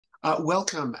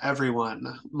Welcome,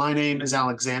 everyone. My name is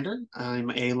Alexander.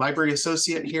 I'm a library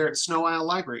associate here at Sno-Isle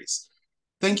Libraries.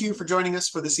 Thank you for joining us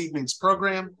for this evening's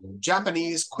program,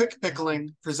 Japanese Quick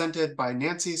Pickling, presented by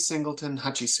Nancy Singleton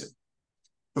Hachisu.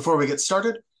 Before we get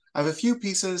started, I have a few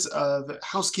pieces of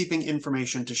housekeeping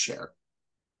information to share.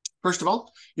 First of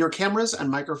all, your cameras and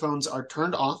microphones are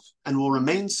turned off and will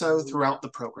remain so throughout the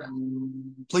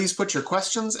program. Please put your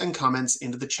questions and comments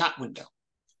into the chat window.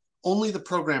 Only the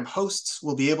program hosts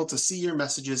will be able to see your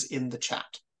messages in the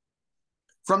chat.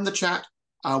 From the chat,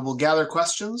 we'll gather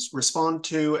questions, respond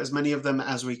to as many of them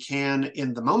as we can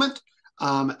in the moment,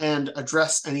 and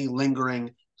address any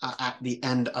lingering at the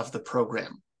end of the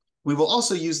program. We will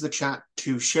also use the chat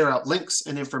to share out links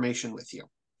and information with you.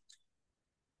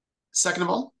 Second of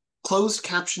all, closed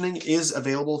captioning is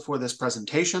available for this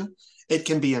presentation. It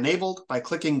can be enabled by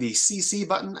clicking the CC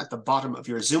button at the bottom of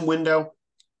your Zoom window.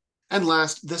 And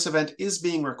last, this event is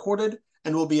being recorded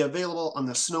and will be available on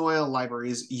the Sno-Isle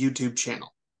Libraries YouTube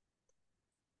channel.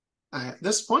 At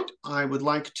this point, I would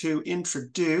like to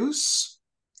introduce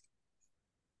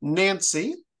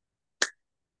Nancy.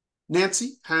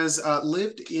 Nancy has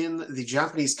lived in the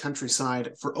Japanese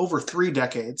countryside for over 3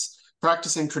 decades,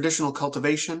 practicing traditional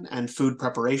cultivation and food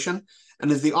preparation,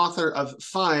 and is the author of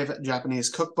 5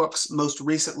 Japanese cookbooks, most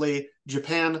recently,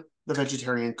 Japan, the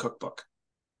Vegetarian Cookbook.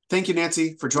 Thank you,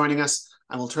 Nancy, for joining us.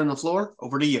 I will turn the floor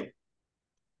over to you.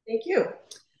 Thank you.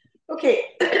 Okay,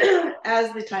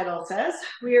 as the title says,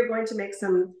 we are going to make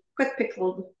some quick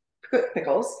pickles.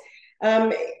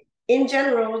 In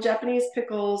general, Japanese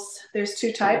pickles, there's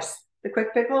 2 types, the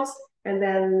quick pickles, and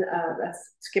then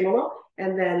that's tsukemono,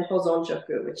 and then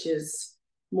hozonjoku, which is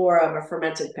more of a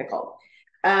fermented pickle.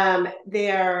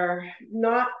 They are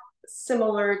not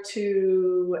similar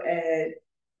to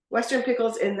Western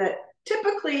pickles in that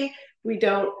typically we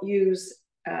don't use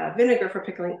vinegar for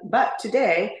pickling, but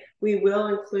today we will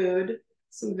include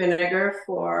some vinegar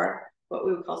for what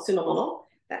we would call sunomono.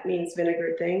 That means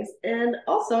vinegar things, and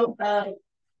also a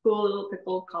cool little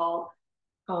pickle called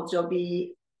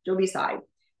jobi side,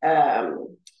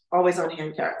 always on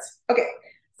hand carrots. Okay,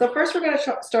 so first we're going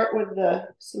to start with the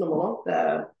sunomono,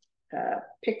 the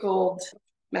pickled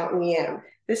mountain yam.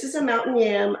 This is a mountain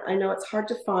yam. I know it's hard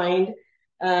to find.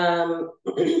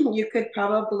 You could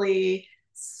probably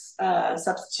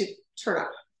substitute turnip,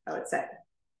 I would say.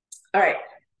 All right,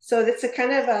 so it's a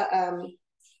kind of a,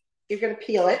 you're going to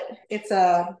peel it. It's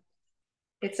a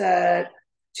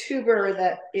tuber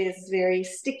that is very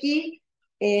sticky,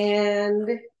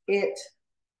 and it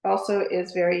also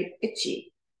is very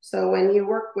itchy. So when you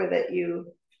work with it,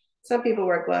 some people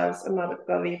wear gloves. I'm not a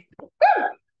glovey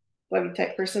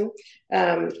type person.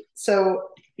 So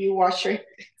you wash your,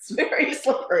 it's very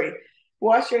slippery.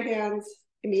 Wash your hands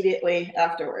immediately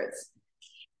afterwards.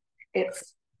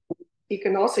 You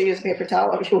can also use paper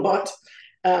towel if you want.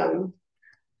 I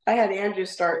had Andrew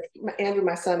Andrew,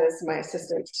 my son, is my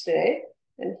assistant today,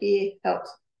 and he helped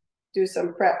do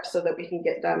some prep so that we can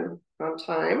get done on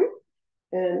time.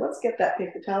 And let's get that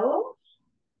paper towel,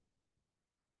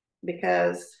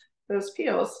 because those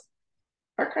peels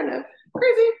are kind of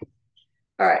crazy.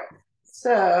 All right,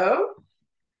 so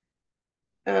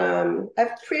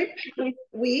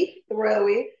we, the royal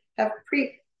we, have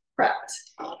pre-prepped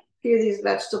a few of these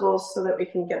vegetables so that we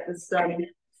can get this done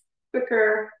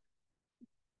quicker.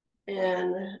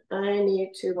 And I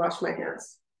need to wash my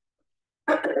hands.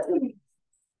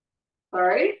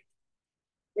 Sorry.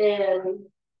 And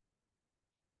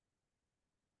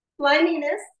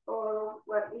sliminess, or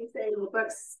what we say in the book,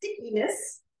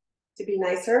 stickiness, to be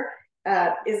nicer,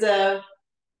 is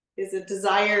a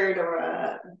desired or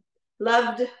a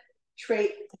loved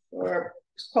trait or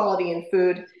quality in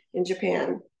food in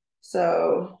Japan.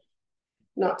 So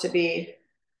not to be,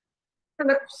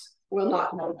 will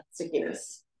not have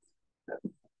stickiness.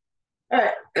 All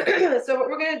right, so what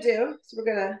we're gonna do is we're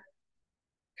gonna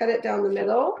cut it down the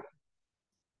middle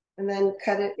and then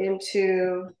cut it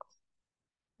into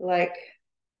like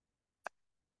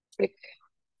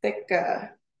thick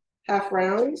half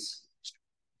rounds.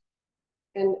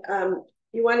 And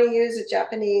you want to use a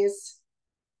Japanese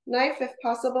knife if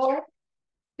possible.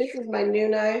 This is my new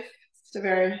knife. It's a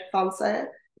very fancy.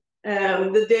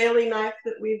 The daily knife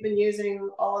that we've been using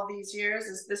all of these years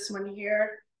is this one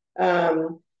here.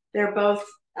 They're both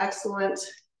excellent.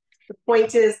 The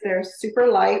point is they're super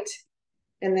light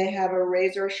and they have a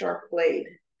razor sharp blade,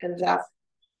 and that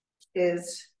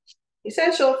is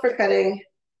essential for cutting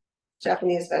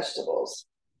Japanese vegetables.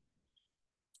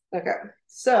 Okay,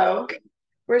 so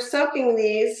we're soaking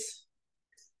these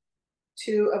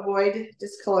to avoid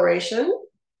discoloration,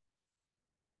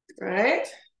 right?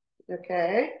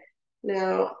 Okay,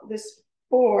 now this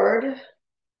board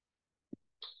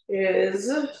is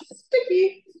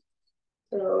sticky.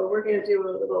 So we're going to do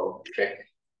a little trick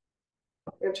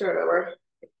and turn it over.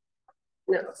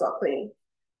 No, it's all clean.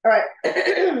 All right.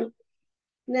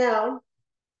 Now,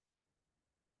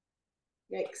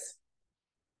 yikes.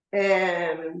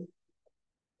 And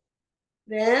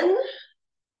then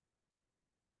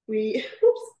we,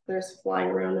 oops, there's flying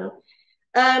around now.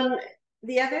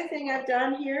 The other thing I've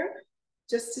done here,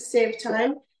 just to save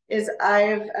time, is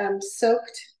I've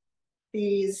soaked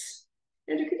these.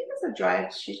 Andrew, could you give us a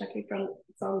dried shiitake from,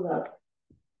 it's on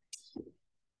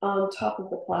top of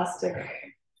the plastic,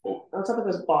 on top of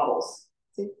those bottles.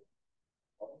 See?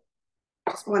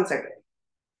 Just 1 second.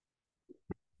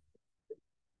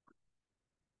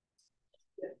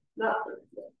 Not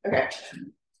okay.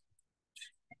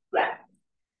 Right.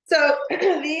 So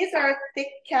these are thick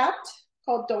capped,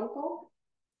 called donko.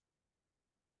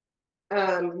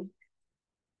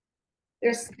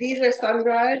 These are sun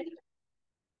dried.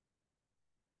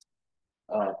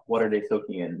 What are they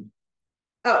soaking in?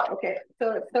 Oh, okay.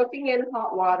 So it's soaking in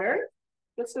hot water.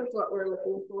 This is what we're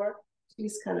looking for.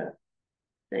 These kind of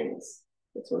things.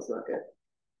 This one's not good.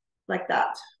 Like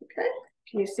that. Okay.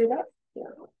 Can you see that?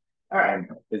 Yeah. All right.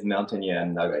 Is mountain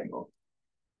yam nagaimo?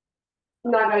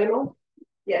 Nagaimo?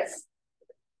 Yes.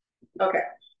 Okay.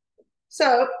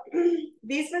 So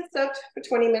these have been soaked for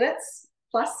 20 minutes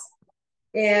plus,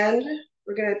 and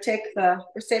we're going to take we're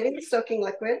saving the soaking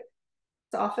liquid.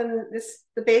 It's often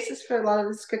the basis for a lot of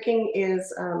this cooking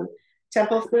is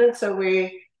temple food. So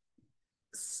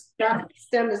that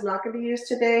stem is not going to be used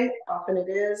today. Often it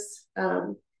is.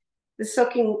 The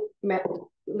soaking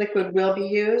liquid will be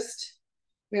used.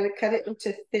 We're going to cut it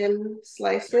into thin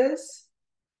slices.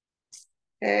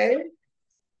 Okay.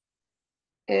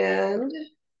 And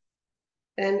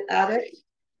add it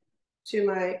to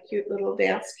my cute little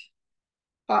dance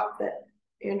pot that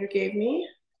Andrew gave me,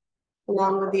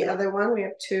 along with the other one. We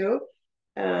have two.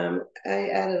 I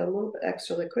added a little bit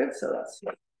extra liquid, so that's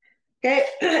okay.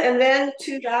 And then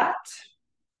to that,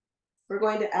 we're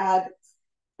going to add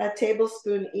a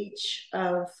tablespoon each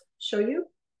of shoyu,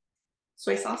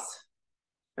 soy sauce,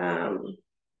 and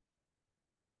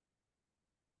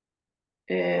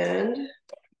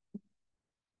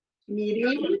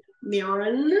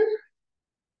mirin.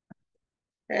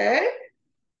 Okay.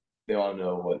 They want to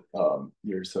know what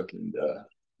you're soaking the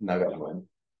nagaimo in.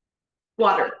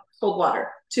 Water, cold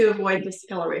water, to avoid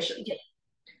discoloration.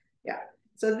 Yeah.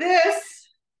 So this,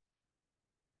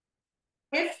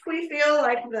 if we feel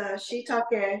like the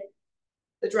shiitake,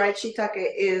 the dried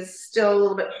shiitake is still a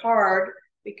little bit hard,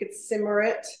 we could simmer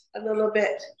it a little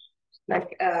bit,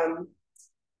 like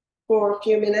for a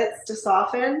few minutes to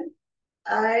soften.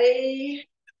 And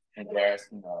they're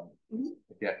asking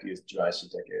if you have to use dry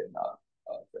shiitake, not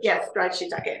fresh. Yes, dried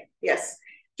shiitake. Yes,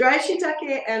 dried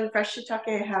shiitake and fresh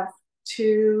shiitake have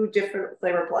two different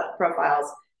flavor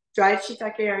profiles. Dried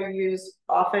shiitake are used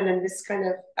often in this kind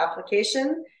of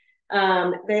application.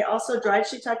 They also, dried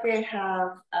shiitake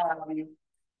have,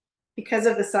 because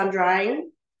of the sun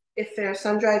drying, if they're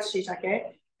sun-dried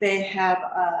shiitake, they have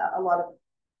a lot of,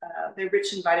 they're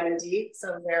rich in vitamin D,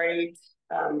 so very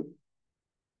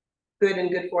good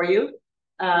and good for you.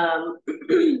 I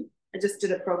just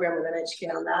did a program with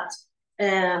NHK on that.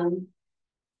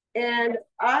 And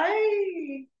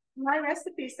my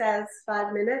recipe says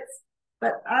 5 minutes,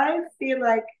 but I feel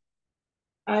like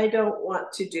I don't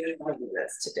want to do 5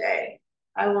 minutes today.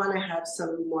 I want to have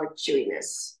some more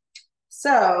chewiness.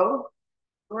 So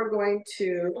we're going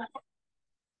to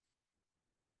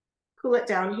cool it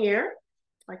down here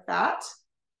like that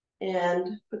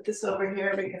and put this over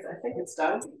here because I think it's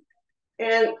done.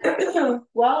 And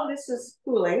while this is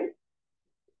cooling,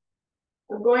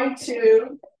 I'm going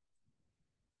to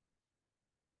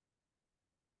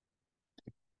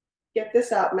get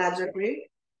this out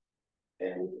magically.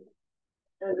 And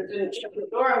it didn't shut the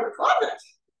door on the closet.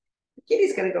 The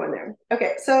kitty's gonna go in there.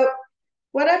 Okay, so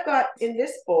what I've got in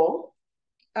this bowl,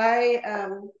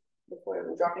 before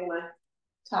I'm dropping my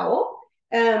towel,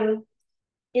 in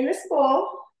this bowl,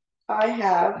 I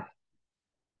have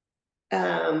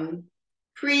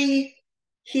preheated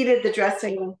the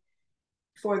dressing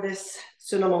for this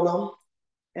sunomono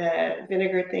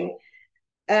vinegar thing.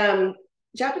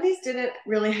 Japanese didn't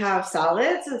really have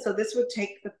salads, and so this would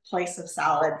take the place of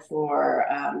salad for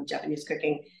Japanese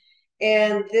cooking.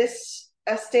 And this,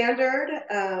 a standard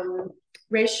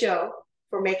ratio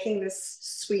for making this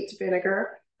sweet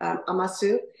vinegar,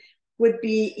 amasu, would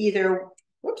be either,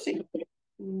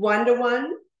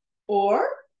 1:1 or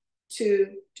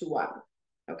 2:1.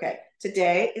 Okay,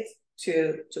 today it's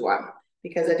 2:1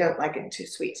 because I don't like it too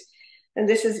sweet. And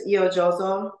this is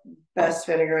Iojozo, best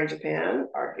vinegar in Japan,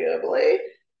 arguably.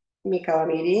 Mikawa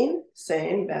mirin,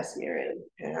 same, best mirin in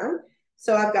Japan.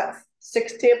 So I've got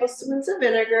 6 tablespoons of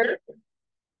vinegar,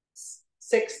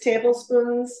 6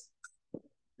 tablespoons.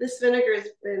 This vinegar has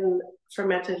been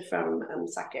fermented from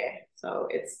sake, so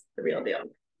it's the real deal.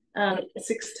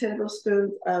 6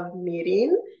 tablespoons of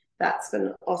mirin, that's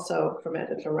been also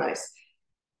fermented from rice.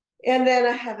 And then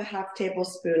I have a half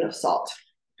tablespoon of salt.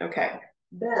 Okay,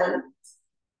 then,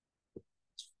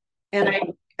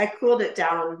 and I cooled it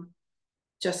down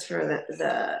just for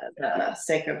the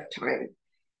sake of time.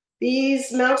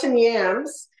 These mountain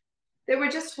yams, they were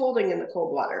just holding in the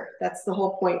cold water. That's the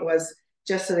whole point, was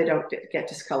just so they don't get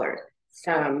discolored.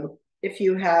 If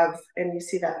you have, and you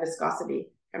see that viscosity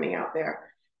coming out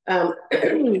there. Oh,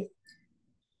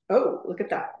 look at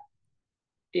that.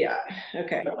 Yeah,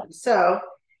 okay. So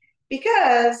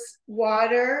because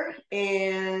water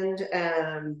and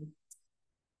I'm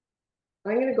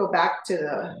going to go back to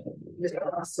the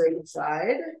viscosity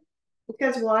side,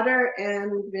 because water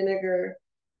and vinegar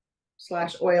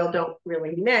 / oil don't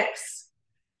really mix.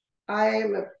 I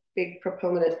am a big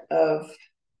proponent of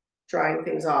drying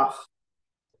things off.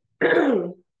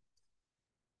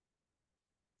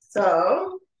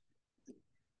 So,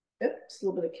 oops, a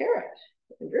little bit of carrot,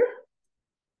 Andrew.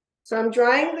 So I'm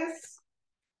drying this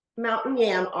mountain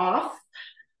yam off.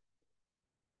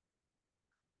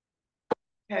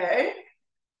 Okay.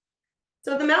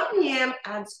 So the mountain yam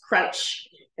adds crunch,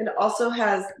 and it also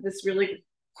has this really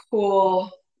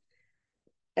cool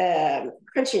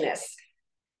crunchiness.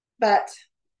 But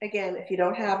again, if you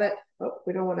don't have it,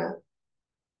 we don't want to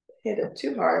hit it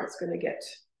too hard. It's going to get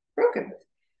broken.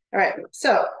 All right,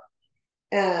 so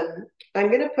I'm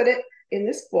going to put it in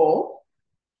this bowl.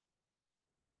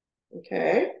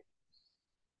 Okay.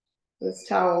 This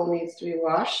towel needs to be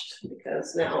washed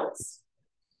because now it's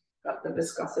got the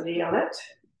viscosity on it.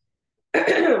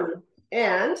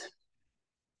 And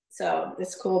so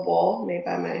this cool bowl made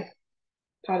by my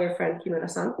potter friend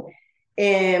Kimura-san.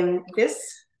 And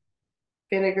this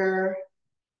vinegar,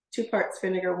 2 parts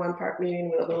vinegar, 1 part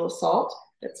mirin with a little salt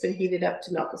that's been heated up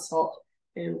to melt the salt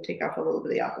and take off a little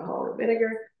bit of the alcohol and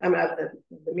vinegar. I'm out of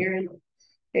the mirin. Okay,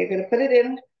 you're going to put it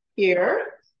in here.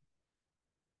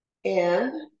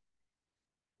 And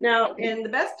now in the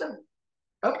best of,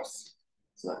 oops,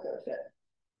 it's not going to fit.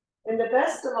 In the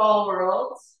best of all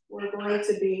worlds, we're going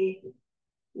to be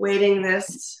waiting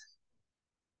this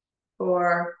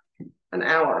for an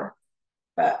hour,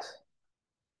 but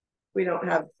we don't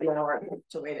have an hour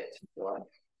to wait it for.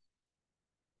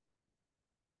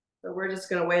 So we're just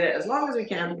going to wait it as long as we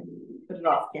can, put it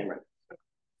off camera.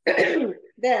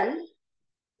 Then,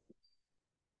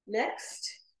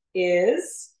 next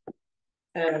is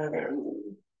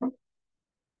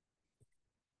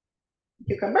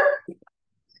cucumber.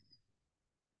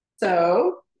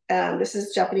 So this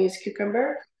is Japanese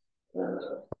cucumber.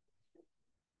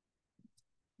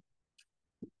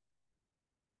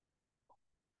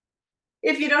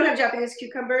 If you don't have Japanese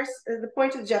cucumbers, the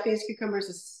point of the Japanese cucumbers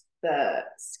is the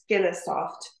skin is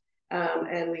soft,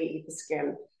 and we eat the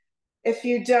skin. If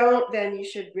you don't, then you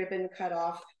should ribbon cut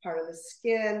off part of the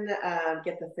skin,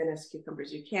 get the thinnest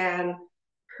cucumbers you can.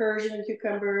 Persian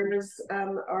cucumbers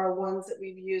are ones that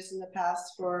we've used in the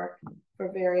past for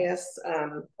various,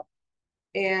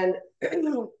 and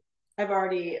I've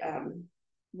already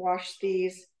washed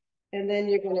these, and then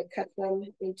you're going to cut them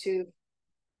into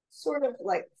sort of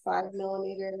like 5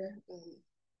 millimeter,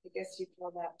 I guess you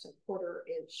call that a 1/4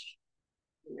 inch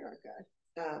in America.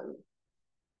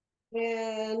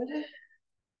 And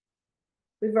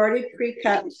we've already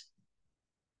pre-cut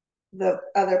the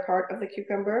other part of the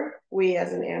cucumber, we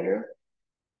as in Andrew.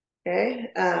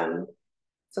 Okay,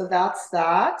 so that's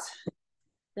that.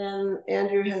 Then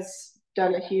Andrew has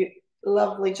done a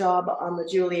lovely job on the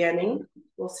julienning.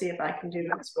 We'll see if I can do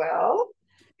that as well.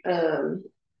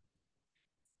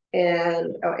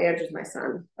 And oh, Andrew's my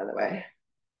son, by the way,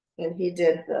 and he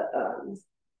did the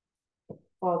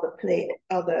all the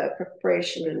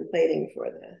preparation and plating for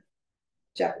the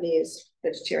Japanese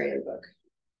vegetarian book,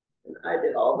 and I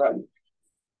did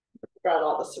brought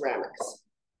all the ceramics.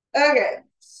 Okay,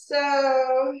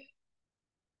 so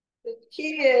the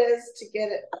key is to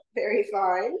get it very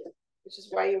fine, which is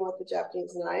why you want the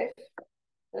Japanese knife.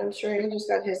 And I'm sure Andrew's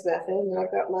got his method, and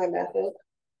I've got my method,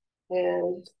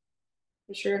 and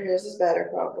I'm sure his is better,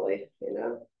 probably. You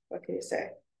know, what can you say?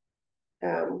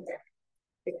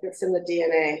 It's in the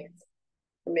DNA,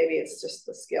 or maybe it's just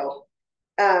the skill.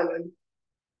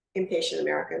 Impatient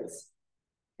Americans.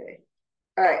 Okay.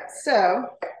 All right.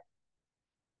 So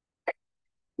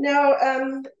now,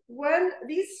 we're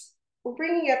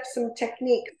bringing up some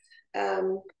techniques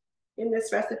in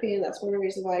this recipe, and that's one of the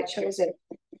reasons why I chose it.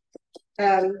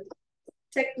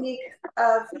 Technique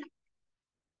of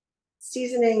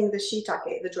seasoning the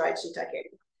shiitake, the dried shiitake,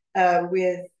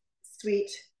 with sweet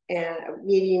and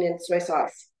medium and soy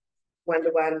sauce,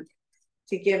 1-to-1,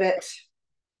 to give it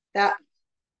that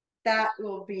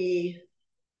will be.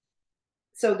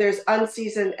 So there's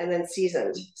unseasoned and then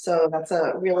seasoned. So that's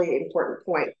a really important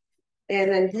point.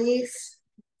 And then these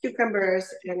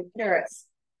cucumbers and carrots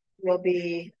will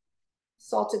be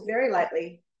salted very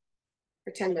lightly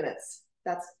for 10 minutes.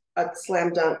 That's a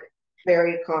slam dunk,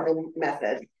 very common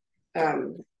method.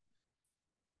 And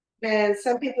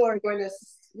some people are going to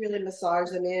really massage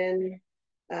them in.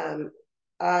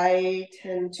 I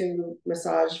tend to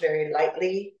massage very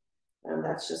lightly.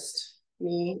 That's just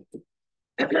me.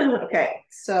 Okay,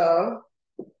 so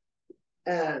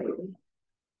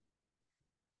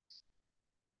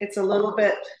it's a little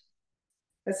bit,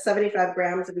 it's 75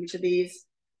 grams of each of these,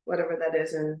 whatever that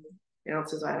is in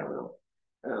ounces, I don't know.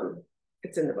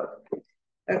 It's in the book.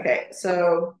 Okay,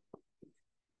 so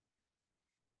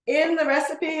in the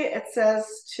recipe, it says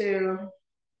to,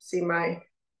 see my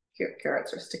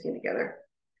carrots are sticking together.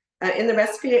 In the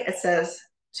recipe, it says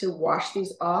to wash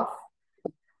these off.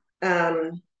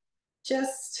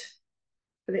 Just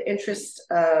for the interest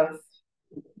of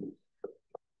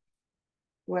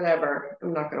whatever,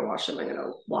 I'm not going to wash them. I'm going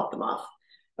to lop them off.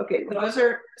 Okay, those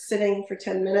are sitting for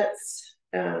 10 minutes.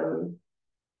 We're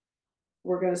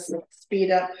going to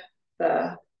speed up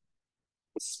the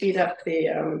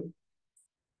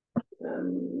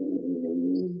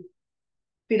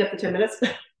 10 minutes.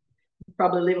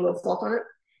 Probably leave a little salt on it.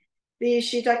 The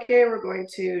shiitake we're going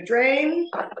to drain.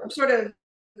 I'm sort of,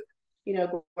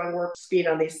 going warp speed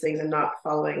on these things and not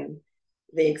following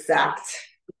the exact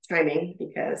timing,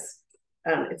 because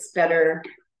it's better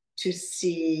to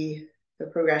see the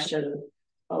progression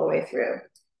all the way through.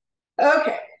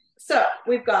 Okay, so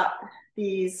we've got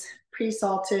these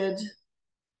pre-salted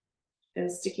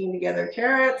and sticking together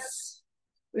carrots.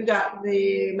 We've got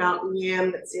the mountain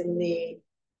yam that's in the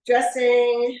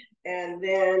dressing, and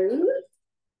then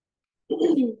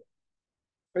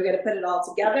we're going to put it all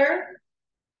together.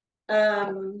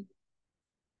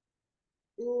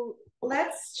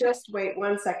 Let's just wait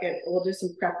 1 second. We'll do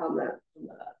some prep on the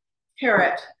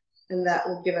carrot, and that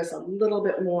will give us a little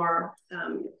bit more.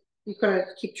 You're going to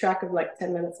keep track of like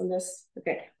 10 minutes on this.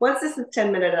 Okay, once this is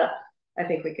 10 minutes up, I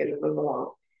think we can move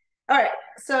along. All right,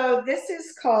 so this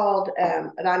is called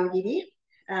rangiri,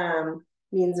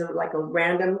 means like a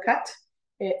random cut.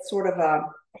 It's sort of a,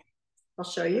 I'll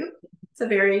show you. It's a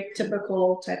very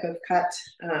typical type of cut.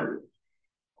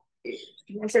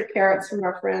 These are carrots from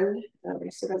our friend,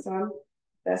 Singleton,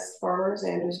 Best Farmers,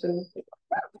 and who's been,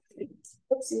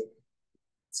 oopsie,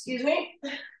 excuse me,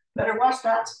 better wash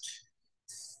that.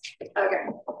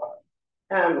 Okay.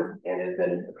 And who's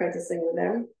been apprenticing with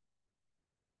them.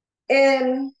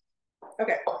 And,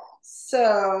 okay,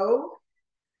 so,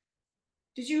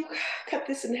 did you cut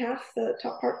this in half, the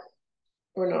top part,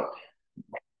 or not?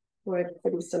 Or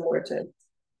pretty similar to,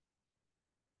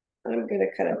 I'm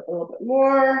gonna cut it a little bit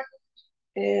more.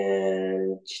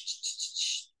 And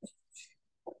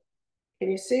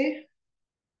can you see?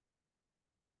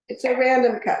 It's a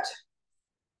random cut.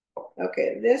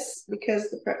 Okay, this, because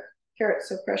the carrot's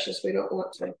so precious, we don't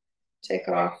want to take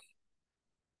off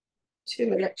too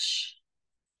much,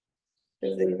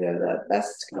 because these are the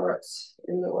best carrots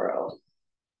in the world.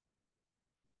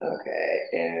 Okay,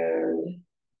 and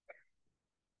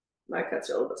my cuts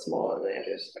are a little bit smaller than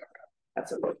Andrew's.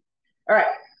 That's okay. All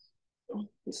right.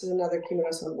 This is another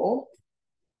kimura-san bowl.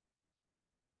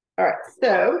 All right,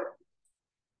 so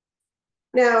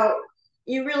now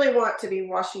you really want to be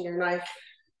washing your knife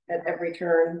at every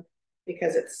turn,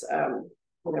 because it's iron,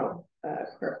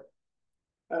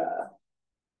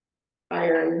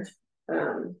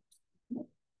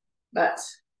 but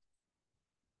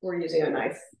we're using a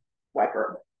knife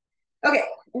wiper. Okay,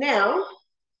 now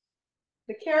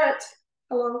the carrot,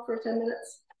 how long for 10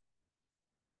 minutes?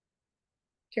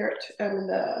 Carrot,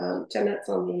 the 10 minutes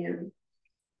on the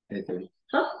 8:30.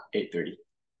 Huh? 8:30.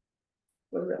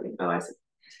 What does that mean? Oh, I see.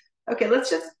 Okay, let's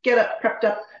just get it prepped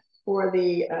up for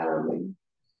the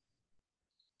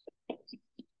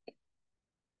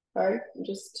sorry,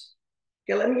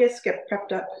 let me just get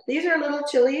prepped up. These are little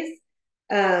chilies.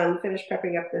 Finish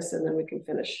prepping up this, and then we can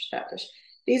finish that dish.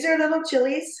 These are little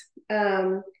chilies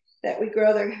that we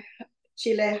grow. They're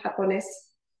Chile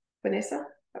Japonesa.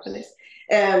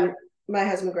 My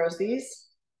husband grows these,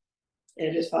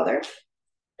 and his father.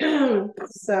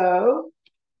 So,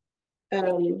 a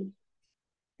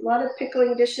lot of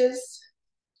pickling dishes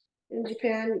in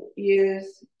Japan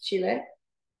use chile.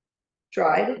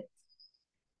 dried.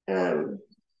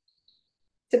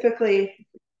 Typically,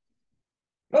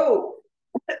 oh,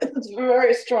 it's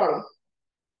very strong.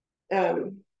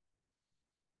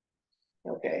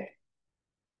 Okay.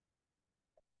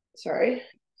 Sorry.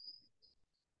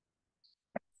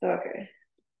 Okay.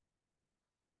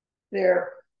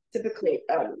 They're typically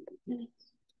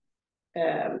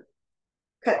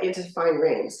cut into fine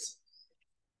rings.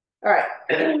 All right,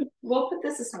 we'll put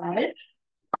this aside.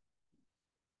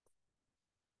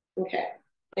 Okay,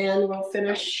 and we'll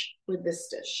finish with this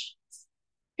dish.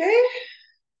 Okay.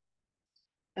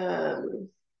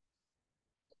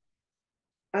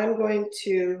 I'm going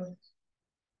to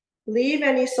leave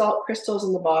any salt crystals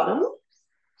in the bottom.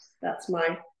 That's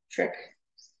my trick.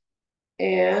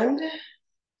 And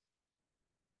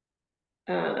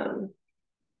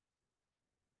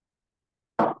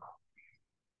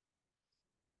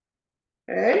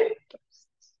okay,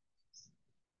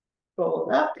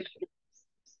 fold up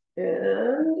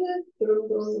and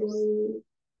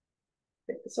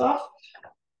take this off.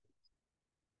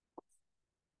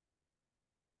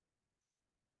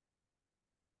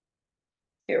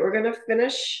 Okay, we're gonna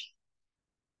finish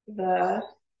the,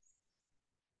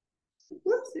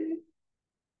 whoopsie.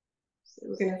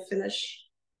 We're gonna finish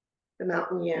the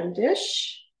mountain yam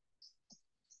dish.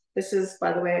 This is,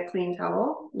 by the way, a clean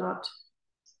towel, not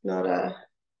a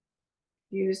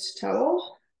used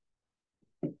towel.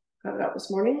 Got it out this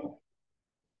morning.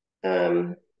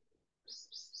 All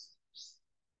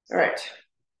right.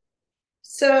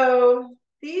 So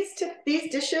these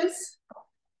dishes,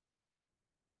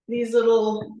 these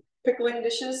little pickling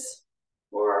dishes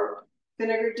or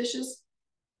vinegar dishes,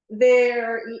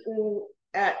 they're eaten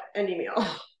at any meal.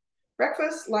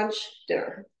 Breakfast, lunch,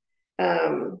 dinner.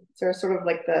 So they're sort of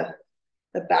like the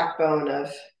backbone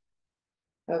of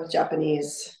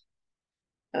Japanese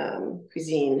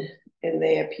cuisine, and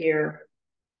they appear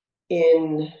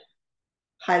in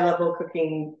high level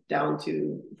cooking down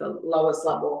to the lowest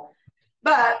level.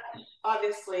 But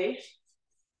obviously,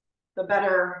 the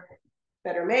better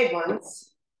made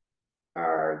ones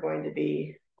are going to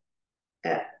be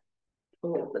at a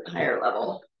little bit higher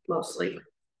level, mostly.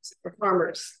 The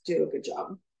farmers do a good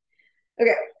job.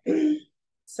 Okay,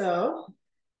 so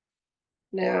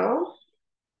now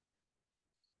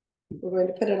we're going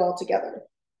to put it all together.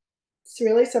 It's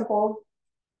really simple.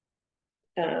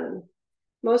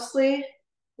 Mostly,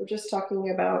 we're just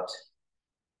talking about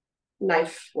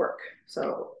knife work.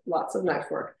 So lots of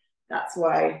knife work. That's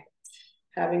why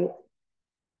having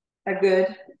a good,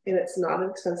 and it's not an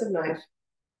expensive knife,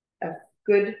 a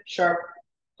good, sharp,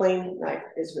 plain knife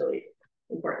is really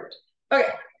important.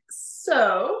 Okay,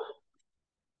 so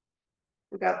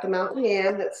we got the mountain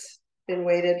yam that's been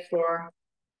weighted for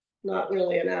not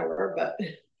really an hour, but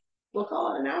we'll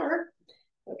call it an hour.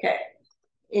 Okay,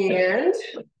 and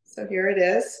so here it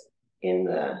is in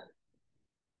the,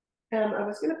 I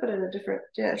was gonna put it in a different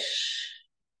dish.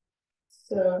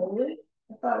 So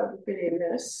I thought it would be in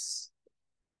this,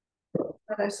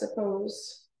 but I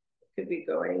suppose it could be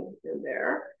going in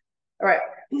there. All right,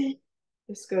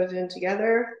 this goes in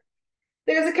together.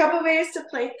 There's a couple ways to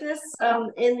plate this.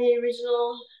 In the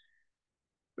original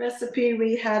recipe,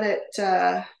 we had it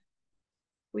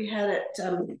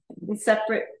in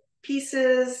separate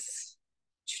pieces,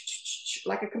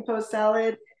 like a composed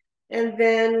salad. And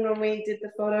then when we did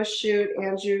the photo shoot,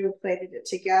 Andrew plated it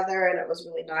together, and it was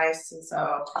really nice. And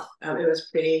so it was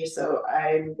pretty. So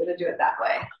I'm gonna do it that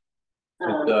way.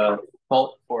 With the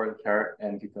salt for the carrot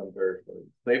and cucumber for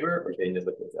flavor, or getting the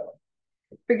liquids out?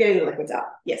 For getting the liquids out.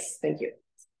 Yes, thank you.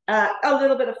 A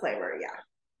little bit of flavor, yeah.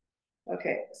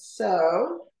 Okay,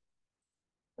 so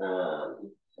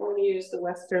I'm gonna use the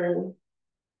Western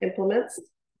implements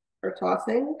for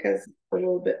tossing because it's a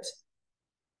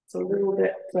little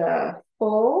bit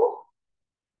full.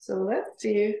 So let's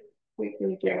see if we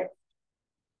can get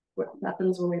what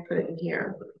happens when we put it in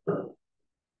here.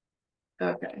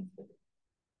 Okay.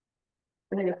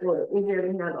 I think it's a little easier to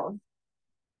handle.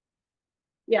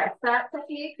 Yes, that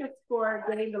technique is for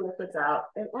getting the liquids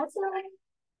out. And also,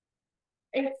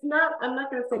 it's not, I'm not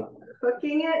going to say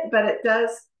cooking it, but it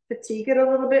does fatigue it a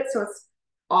little bit, so it's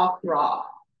off raw.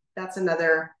 That's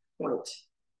another point.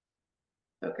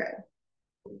 Okay.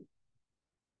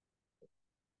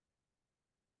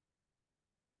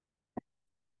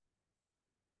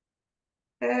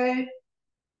 Okay.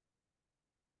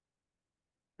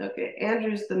 Okay,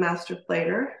 Andrew's the master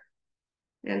plater.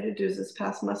 Andrew does this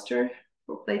past muster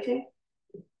for plating.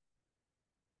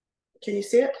 Can you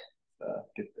see it?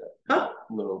 Get that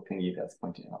little thingy that's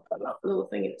pointing out. Little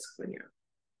thingy that's pointing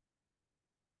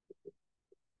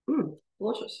out.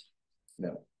 Delicious.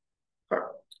 No.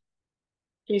 Perfect.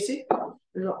 Can you see?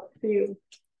 No. Can you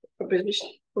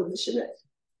position it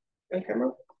on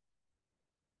camera?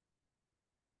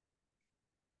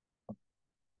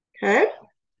 Okay.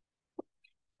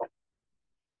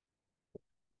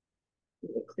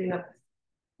 We'll clean up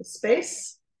the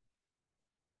space.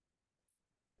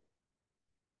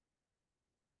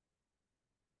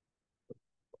 I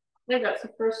think that's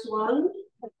the first one.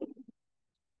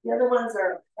 The other ones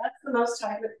that's the most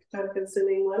time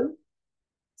consuming one.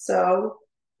 So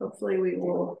hopefully we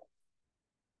will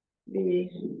be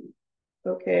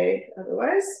okay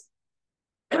otherwise.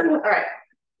 All right.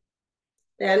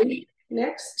 Then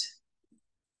next,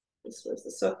 this was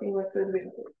the soaking liquid.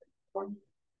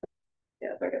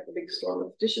 Yeah, I got the big storm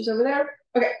of dishes over there.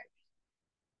 Okay.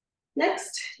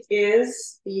 Next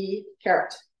is the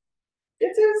carrot.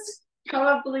 This is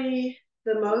probably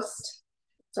the most,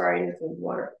 sorry, I need some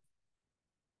water.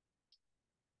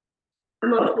 The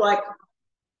most like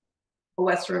a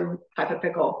Western type of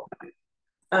pickle.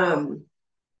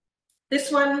 This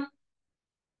one,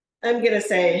 I'm gonna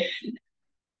say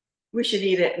we should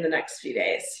eat it in the next few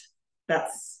days.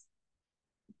 That's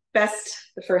best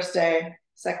the first day,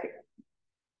 second.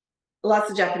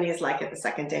 Lots of Japanese like it the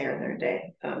second day or third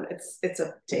day. It's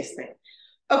a taste thing.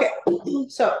 Okay,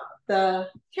 so the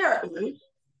carrot one,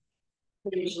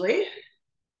 usually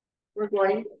we're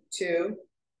going to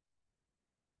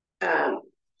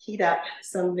heat up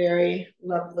some very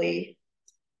lovely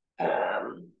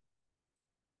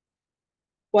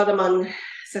Guadaman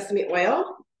sesame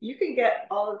oil. You can get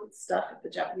all of the stuff at the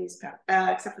Japanese,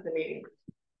 except for the meeting,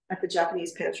 at the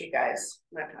Japanese pantry, guys,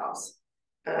 my pals.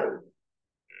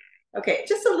 Okay,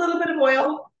 just a little bit of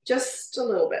oil, just a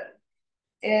little bit.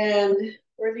 And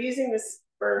we're using this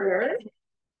burner.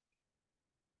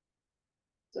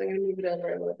 So I'm gonna move it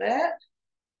over a little bit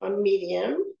on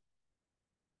medium.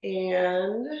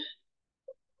 And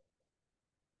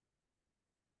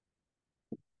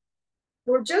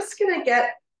we're just gonna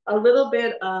get a little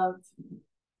bit of,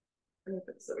 let me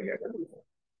put this over here.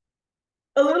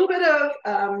 A little bit of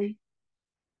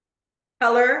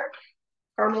color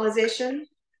caramelization,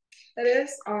 that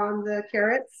is, on the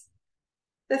carrots.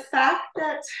 The fact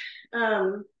that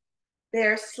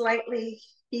they're slightly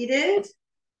heated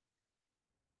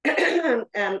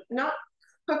and not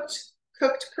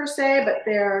cooked per se, but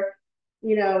they're,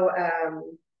 you know,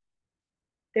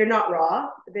 they're not raw.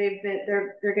 They're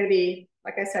going to be,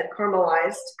 like I said,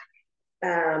 caramelized,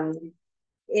 and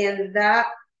that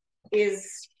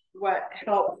is what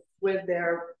helps with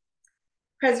their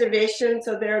preservation.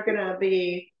 So they're going to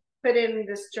be put in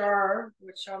this jar,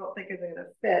 which I don't think is going to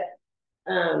fit.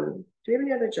 Do we have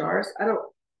any other jars? I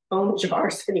don't own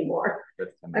jars anymore.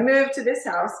 I moved to this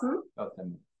house. Oh,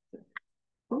 10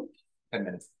 minutes. 10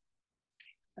 minutes.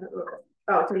 I don't know.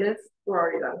 Oh, 10 minutes? We're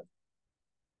already done.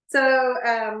 So,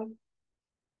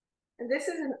 and this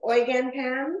is an Oigan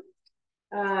pan,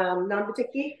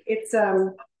 non-batiki. It's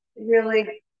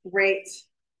really great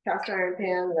cast iron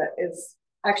pan that is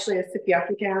actually a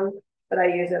sukiyaki pan, but I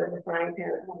use it as a frying pan.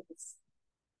 It has this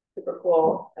super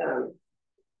cool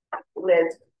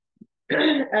lid.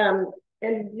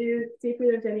 And do you see if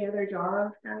there's any other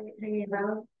jar hanging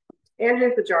around?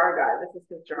 Andrew's the jar guy. This is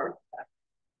his jar.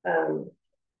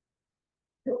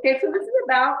 Okay, so this is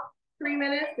about 3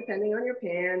 minutes, depending on your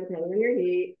pan, depending on your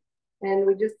heat. And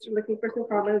we're just looking for some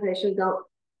caramelization. Don't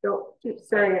keep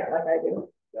stirring it like I do.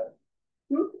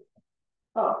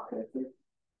 Oh, can I see?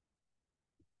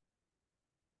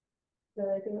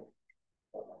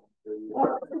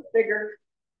 Oh, this is bigger,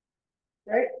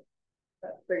 right?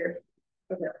 That's bigger.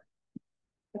 Okay.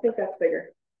 I think that's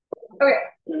bigger. Okay.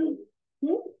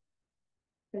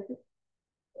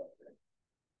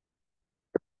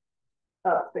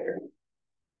 Oh, it's bigger.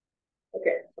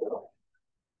 Okay.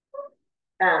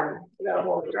 We got a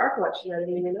whole jar collection I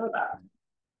didn't even know about.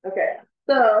 Okay,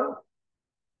 so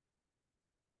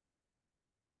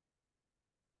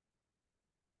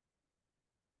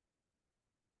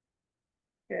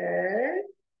okay.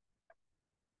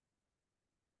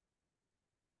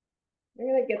 I'm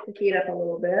gonna get the heat up a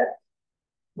little bit.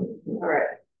 All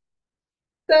right.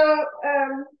 So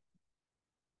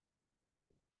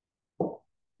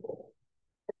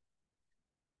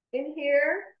in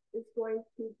here is going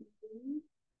to be,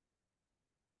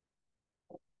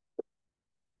 I'm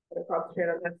gonna concentrate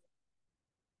on this.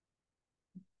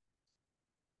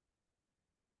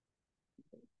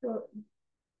 So,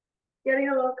 getting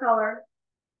a little color.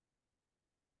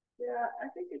 Yeah, I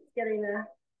think it's getting a,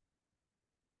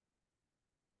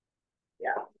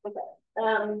 yeah, okay.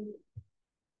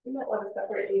 You might want to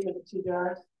separate these into 2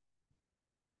 jars.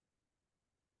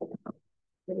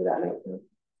 Maybe that makes sense.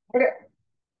 Okay.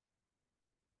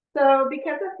 So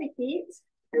because of the heat,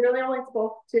 I really only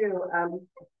supposed to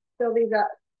fill these up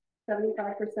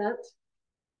 75%.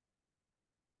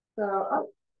 So, oh,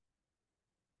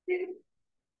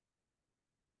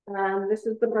 this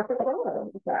is the perfect color,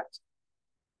 in fact.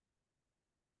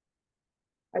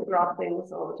 I drop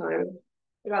things all the time.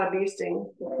 I got a bee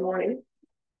sting this morning.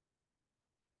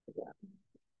 Yeah.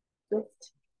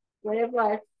 Just way of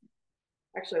life.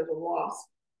 Actually, it was a wasp.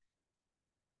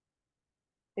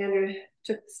 Andrew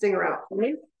took the stinger out for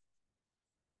me.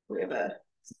 We have a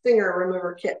stinger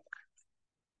remover kit.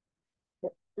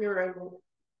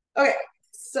 Okay,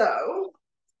 so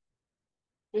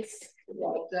this is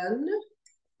all done.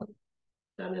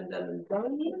 Done and done and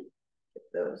done. Get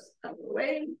those out of the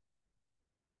way.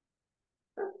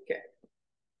 Okay.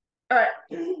 All right,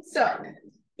 so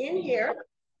in here,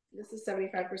 this is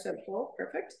 75% full,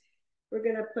 perfect. We're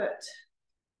gonna put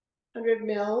 100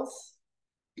 mils.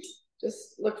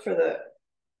 Just look for the,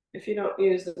 if you don't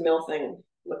use the mil thing,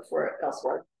 look for it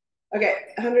elsewhere. Okay,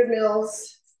 100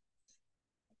 mils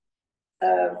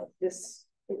of this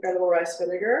incredible rice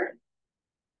vinegar.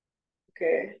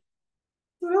 Okay.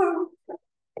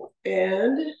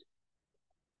 And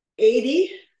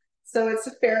 80. So it's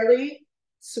a fairly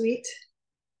sweet.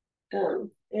 And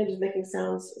just making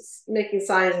sounds, making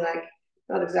signs, and I'm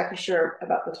not exactly sure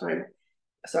about the time.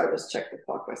 So I just checked the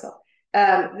clock myself.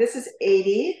 This is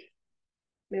 80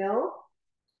 mil.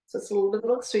 So it's a little bit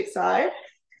on the sweet side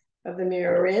of the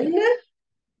mirin.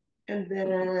 And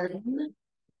then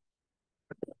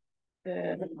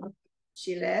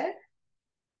chile.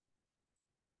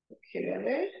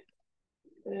 Okay.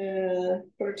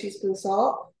 Quarter teaspoon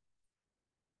salt.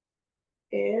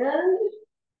 And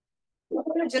I'm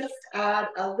going to just add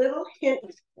a little hint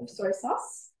of soy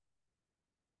sauce.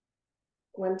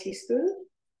 1 teaspoon.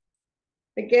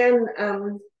 Again,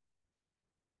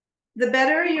 the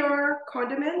better your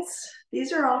condiments,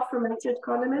 these are all fermented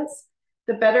condiments.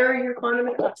 The better your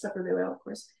condiment, except for the oil, of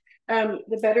course.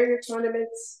 The better your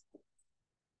condiments,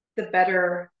 the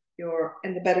better your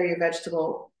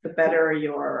vegetable, the better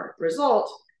your result,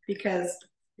 because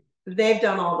they've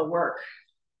done all the work.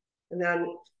 And then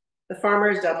the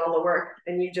farmer's done all the work,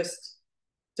 and you just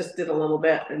did a little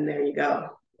bit, and there you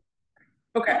go.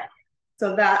 Okay,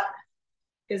 so that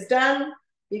is done.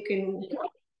 You can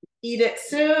eat it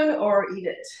soon or eat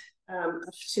it up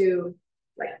to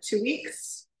like 2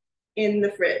 weeks in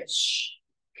the fridge.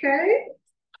 Okay.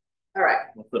 All right.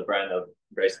 What's the brand of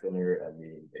rice vinegar and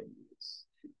meat they use?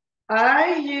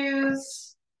 I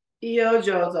use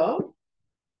Iojozo.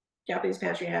 Japanese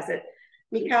Pantry has it.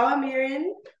 Mikawa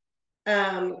mirin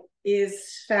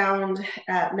is found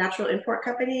at Natural Import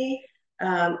Company.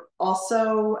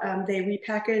 Also, they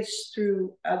repackage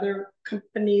through other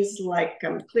companies like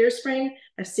Clear Spring.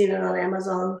 I've seen it on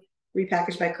Amazon,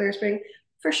 repackaged by Clear Spring.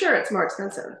 For sure, it's more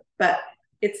expensive, but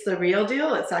it's the real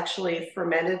deal. It's actually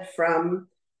fermented from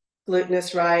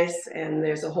glutinous rice, and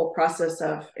there's a whole process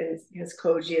of, in his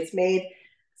koji, it's made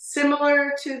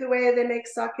similar to the way they make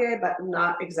sake, but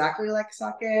not exactly like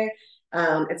sake.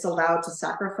 It's allowed to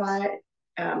saccharify,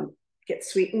 get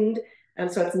sweetened,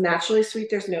 and so it's naturally sweet.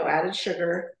 There's no added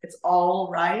sugar. It's all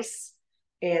rice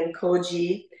and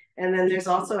koji. And then there's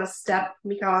also a step,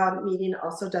 Mikawa Meeting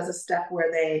also does a step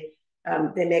where they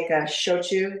make a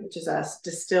shochu, which is a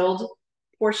distilled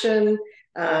portion.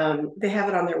 They have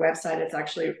it on their website. It's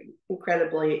actually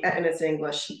incredibly, and it's in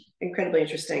English, incredibly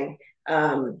interesting.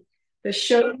 The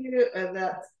shochu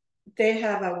that they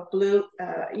have a blue,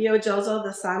 Iojozo,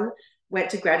 the son, went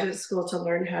to graduate school to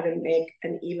learn how to make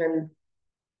an even,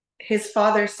 his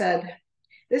father said,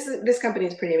 this company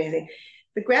is pretty amazing.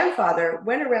 The grandfather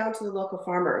went around to the local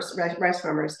farmers, rice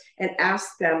farmers, and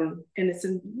asked them, and it's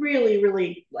in really,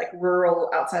 really like rural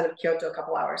outside of Kyoto, a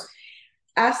couple hours,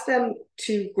 asked them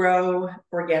to grow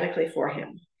organically for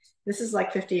him. This is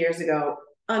like 50 years ago,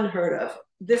 unheard of.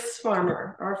 This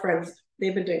farmer, our friends,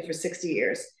 they've been doing it for 60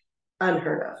 years,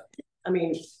 unheard of. I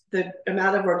mean, the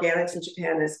amount of organics in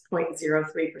Japan is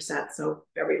 0.03%, so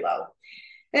very low.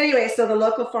 Anyway, so the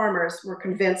local farmers were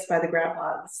convinced by the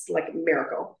grandpa, it's like a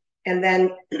miracle. And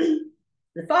then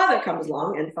the father comes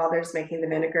along, and father's making the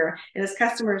vinegar, and his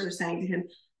customers are saying to him,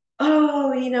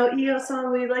 oh, you know,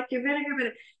 Iyo-san, we like your vinegar,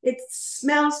 but it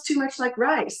smells too much like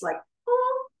rice. Like,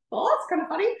 oh, well, that's kind of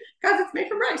funny because it's made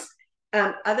from rice.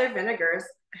 Other vinegars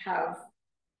have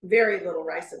very little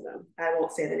rice in them. I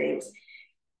won't say the names.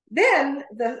 Then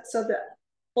the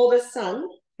oldest son,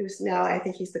 who's now, I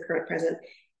think he's the current president,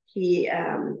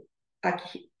 Iyo-san,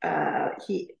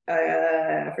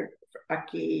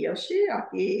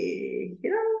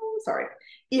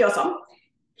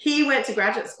 he went to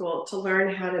graduate school to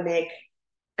learn how to make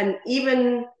an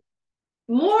even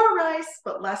more rice,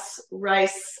 but less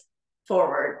rice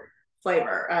forward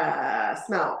flavor,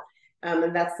 smell.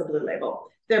 And that's the blue label.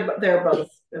 They're both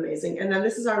amazing. And then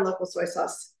this is our local soy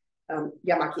sauce,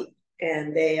 Yamaki,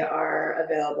 and they are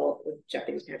available with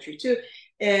Japanese pantry too.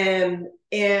 And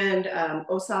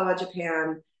Osawa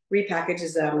Japan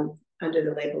repackages them under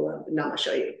the label of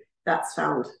Namashoyu. That's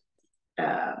found in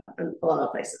a lot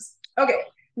of places. Okay,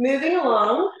 moving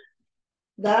along.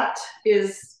 That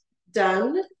is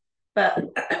done, but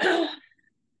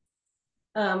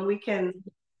we can,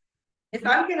 if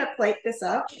I'm gonna plate this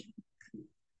up,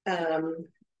 I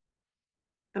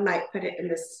might put it in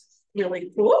this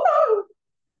really cool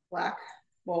black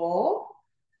bowl.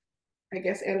 I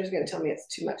guess Andrew's gonna tell me it's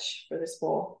too much for this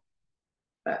bowl,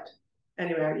 but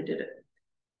anyway, I already did it.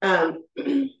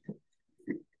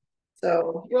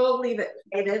 So we'll leave it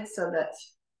plated so that,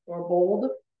 or bold,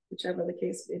 whichever the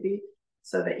case may be,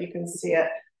 so that you can see it,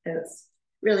 and it's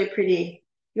really pretty.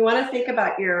 You want to think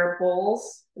about your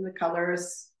bowls and the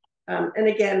colors, and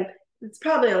again, it's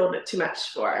probably a little bit too much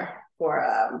for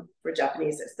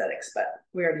Japanese aesthetics, but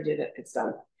we already did it. It's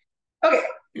done. Okay.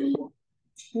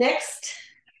 Next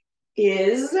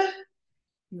is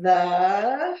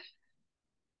the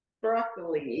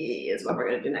broccoli. Is what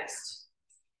we're gonna do next.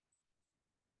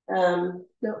 No,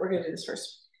 we're gonna do this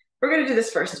first. We're gonna do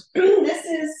this first. This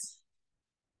is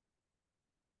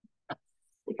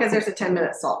because there's a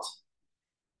 10-minute salt.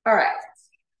 All right.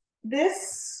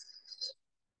 This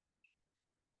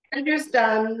Andrew's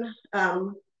done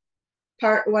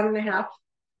part 1.5.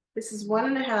 This is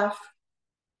 1.5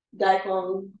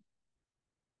 daikon,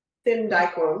 thin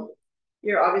daikon.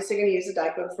 You're obviously going to use a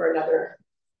daikon for another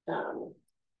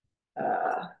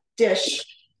dish.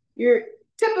 You're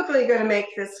typically going to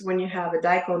make this when you have a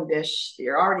daikon dish that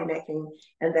you're already making,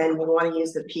 and then you want to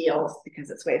use the peels because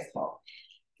it's wasteful.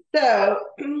 So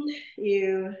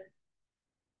you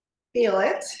peel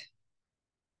it.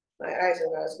 My eyes are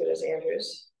not as good as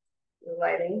Andrew's. The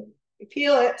lighting. You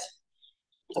peel it,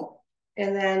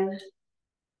 and then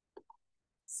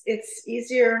it's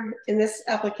easier in this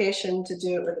application to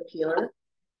do it with a peeler,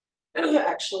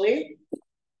 actually.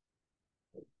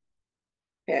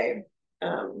 Okay.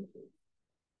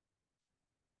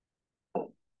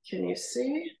 Can you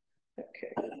see?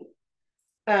 Okay.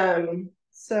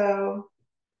 So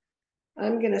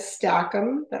I'm gonna stack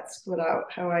them. That's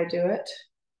how I do it.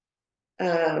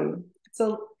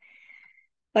 So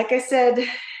like I said,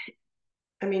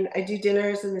 I mean, I do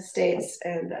dinners in the States,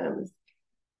 and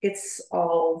it's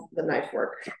all the knife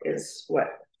work is what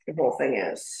the whole thing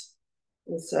is.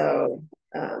 And so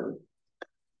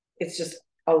it's just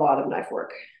a lot of knife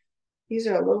work. These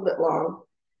are a little bit long.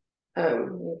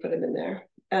 We'll put them in there.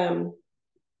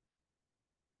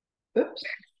 Oops.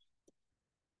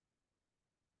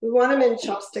 We want them in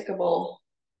chopstickable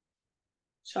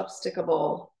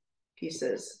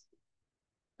pieces.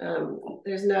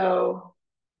 There's no,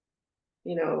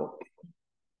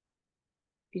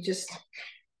 it's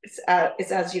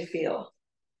as you feel.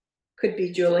 Could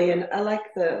be julienne. I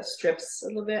like the strips a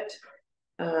little bit.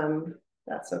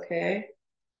 That's okay.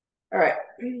 All right.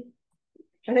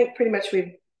 I think pretty much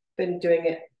we've been doing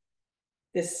it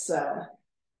this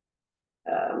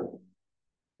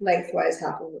lengthwise,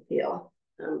 half of the peel.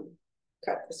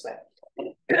 Cut this way.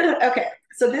 Okay,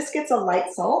 so this gets a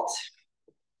light salt.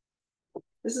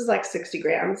 This is like 60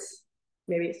 grams,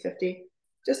 maybe it's 50.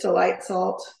 Just a light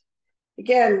salt.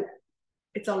 Again,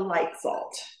 it's a light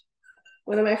salt.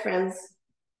 One of my friends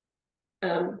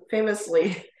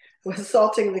famously was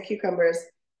salting the cucumbers,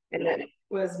 and then it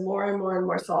was more and more and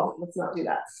more salt. Let's not do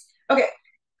that. Okay,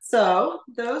 so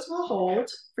those will hold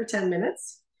for 10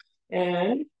 minutes,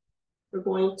 and we're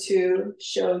going to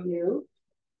show you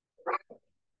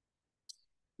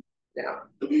now.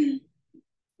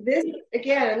 This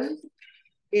again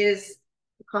is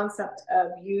the concept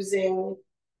of using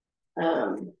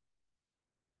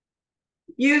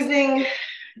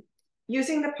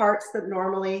the parts that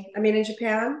normally, I mean, in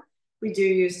Japan, we do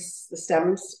use the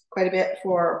stems quite a bit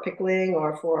for pickling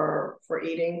or for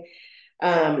eating.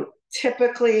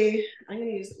 Typically, I'm going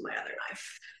to use my other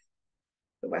knife,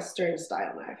 the Western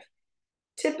style knife.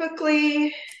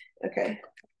 Typically, okay,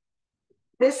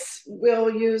 this we'll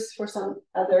use for some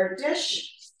other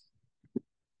dish.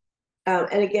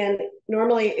 And again,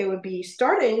 normally it would be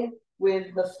starting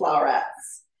with the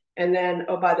flowerets. And then,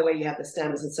 oh, by the way, you have the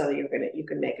stems, and so you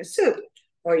can make a soup,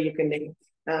 or you can make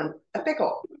a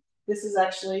pickle. This is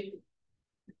actually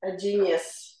a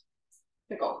genius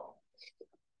pickle.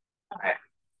 All right,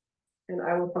 and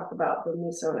I will talk about the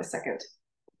miso in a second.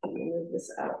 Let me move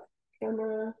this out of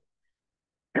camera.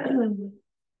 Okay.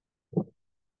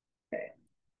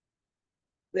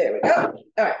 There we go.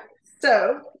 All right.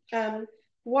 So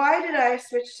why did I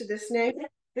switch to this name?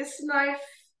 This knife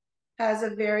has a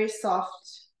very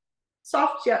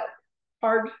soft yet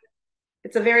hard.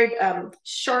 It's a very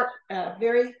sharp,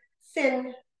 very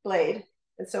thin blade,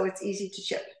 and so it's easy to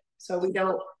chip. So we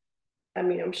don't, I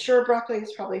mean, I'm sure broccoli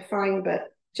is probably fine,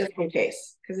 but just in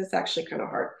case, because it's actually kind of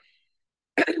hard.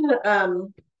 So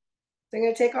I'm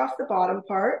going to take off the bottom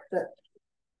part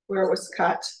where it was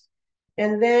cut.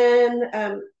 And then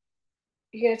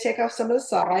you're going to take off some of the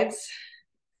sides.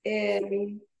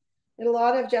 And in a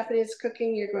lot of Japanese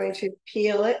cooking, you're going to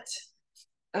peel it.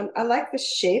 I like the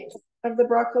shape of the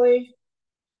broccoli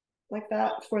like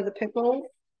that for the pickle.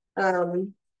 So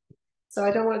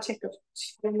I don't want to take off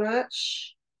too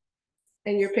much.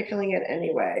 And you're pickling it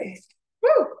anyway.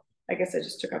 Woo! I guess I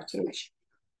just took off too much.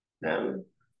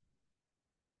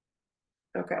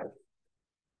 Okay.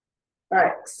 All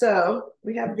right, so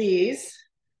we have these.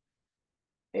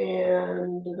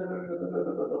 And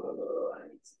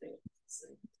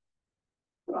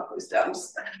broccoli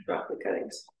stems, broccoli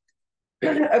cuttings.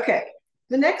 Okay,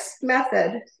 the next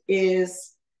method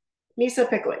is miso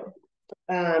pickling.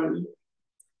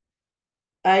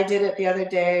 I did it the other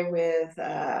day with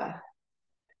a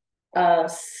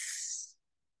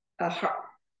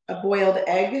boiled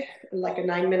egg, like a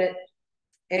 9-minute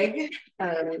egg,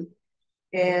 and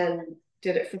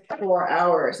did it for 4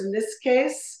 hours. In this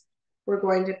case, we're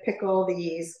going to pickle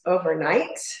these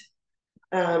overnight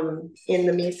in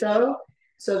the miso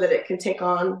so that it can take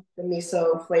on the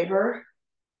miso flavor.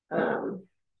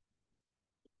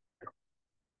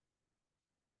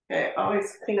 Okay,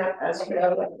 always clean up as you go,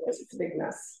 because it's a big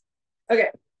mess. Okay,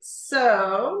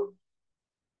 so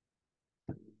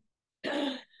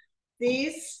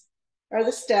these are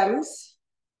the stems.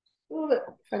 A little bit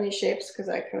funny shapes because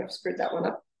I kind of screwed that one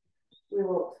up. We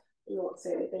won't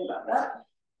say anything about that.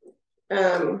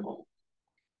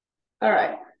 All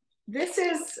right, this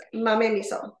is mame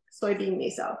miso, soybean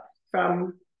miso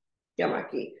from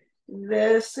Yamaki.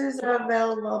 This is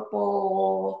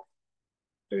available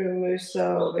through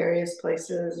Muso, various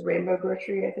places, Rainbow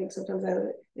Grocery, I think sometimes I have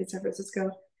it in San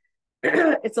Francisco.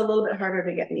 It's a little bit harder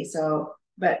to get miso,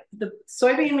 but the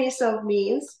soybean miso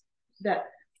means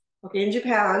that, okay, in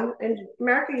Japan and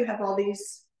America, you have all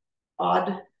these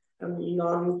odd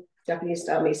non-Japanese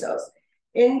style misos.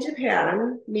 In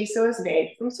Japan, miso is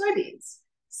made from soybeans,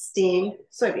 steamed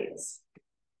soybeans.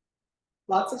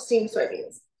 Lots of steamed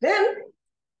soybeans. Then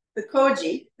the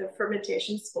koji, the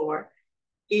fermentation spore,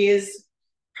 is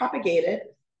propagated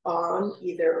on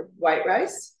either white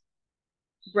rice,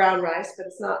 brown rice, but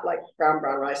it's not like brown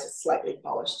rice, it's slightly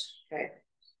polished, okay?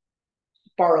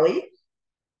 Barley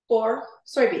or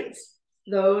soybeans.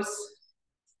 Those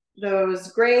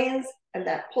grains and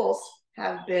that pulse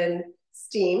have been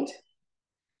steamed,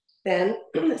 then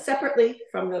separately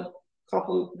from the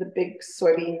big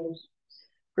soybean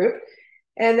group.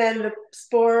 And then the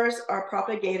spores are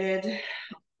propagated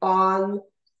on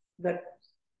the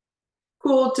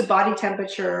cooled to body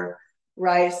temperature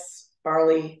rice,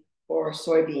 barley, or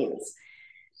soybeans.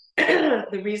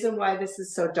 The reason why this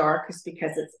is so dark is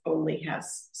because it only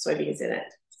has soybeans in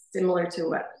it, similar to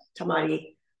what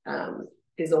tamari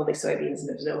is only soybeans and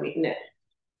there's no wheat in it.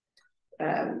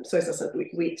 Soy sauce has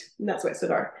wheat, and that's why it's so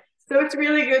dark. So it's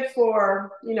really good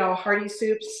for, hearty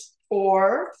soups,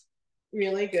 or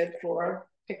really good for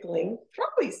pickling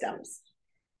broccoli stems.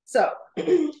 So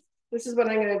this is what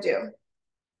I'm going to do.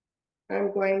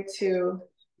 I'm going to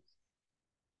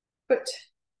put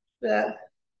the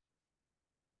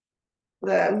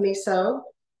miso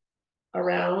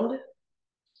around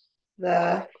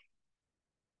the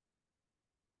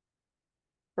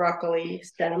broccoli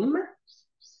stem.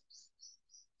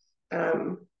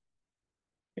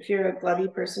 If you're a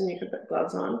glovey person, you could put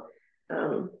gloves on.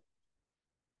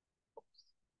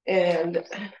 And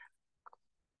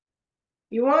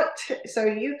so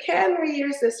you can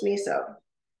reuse this miso.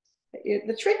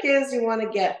 The trick is you want to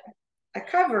get a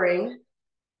covering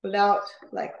without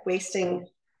like wasting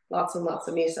lots and lots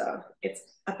of miso. It's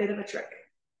a bit of a trick.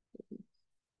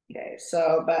 Okay,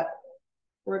 but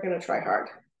we're going to try hard.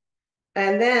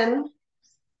 And then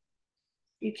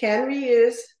you can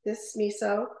reuse this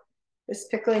miso, this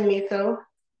pickling miso.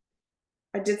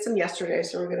 I did some yesterday,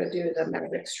 so we're going to do the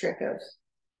magic trick of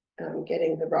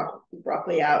getting the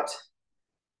broccoli out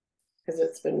because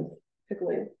it's been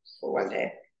pickling for one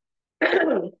day.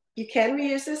 You can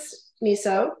reuse this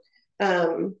miso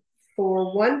for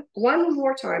one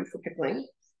more time for pickling,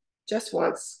 just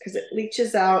once, because it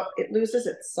leaches out, it loses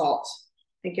its salt.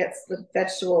 It gets the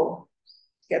vegetable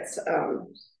weeps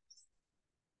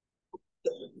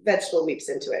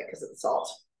into it because of the salt.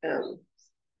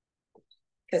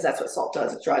 because that's what salt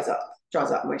does. It draws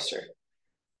out moisture.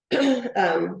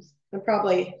 And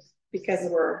probably because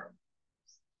we're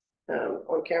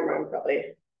on camera, I'm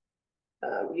probably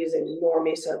using more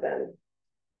miso than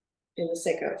in the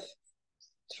sake of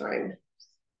time.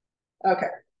 Okay.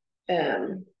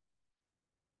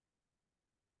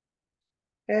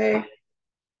 Okay.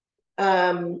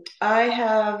 I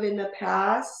have in the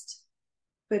past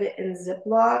put it in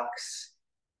Ziplocs.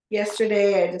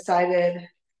 Yesterday, I decided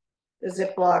the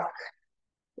Ziploc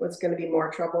was going to be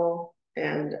more trouble,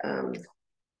 and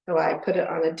so I put it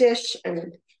on a dish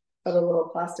and put a little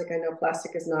plastic. I know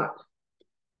plastic is not,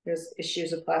 there's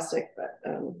issues with plastic, but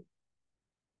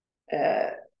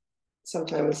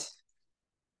sometimes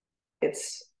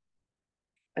it's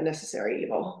a necessary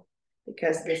evil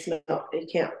because the smell,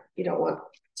 you don't want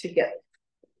to get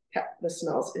the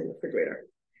smells in the refrigerator.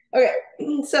 Okay,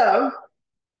 so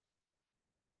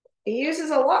it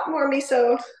uses a lot more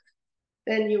miso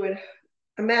than you would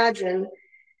imagine.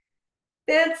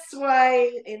 That's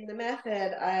why in the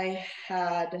method I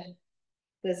had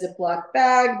the Ziploc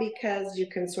bag, because you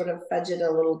can sort of fudge it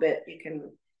a little bit. You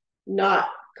can not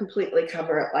completely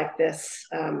cover it like this,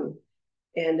 and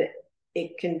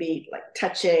it can be like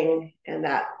touching, and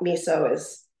that miso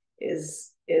is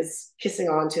kissing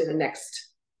on to the next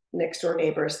door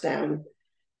neighbor stem.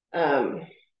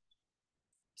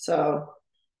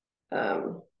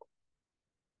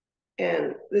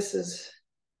 And this is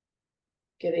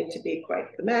getting to be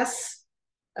quite the mess.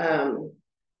 And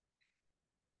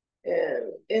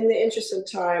in the interest of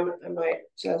time, I might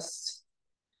just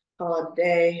call it a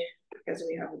day because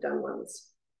we have the done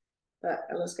ones. But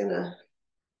I was gonna,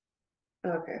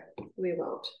 okay, we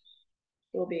won't.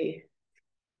 We'll be,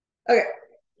 okay,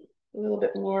 a little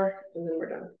bit more and then we're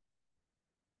done.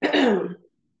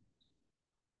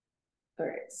 All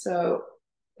right, so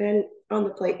then on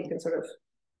the plate, you can sort of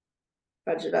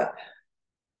fudge it up.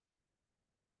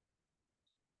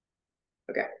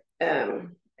 Okay,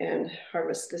 and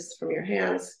harvest this from your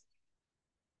hands.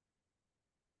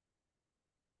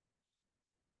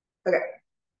 Okay,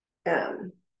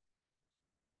 and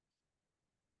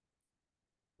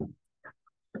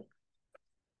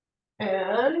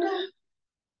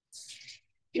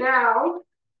now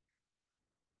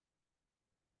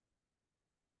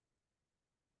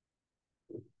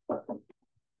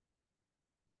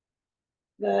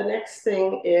the next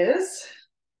thing is,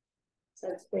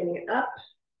 starts cleaning it up.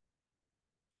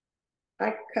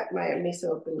 I cut my miso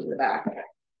open in the back.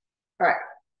 All right,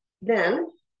 then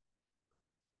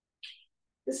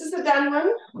this is the done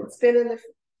one. It's been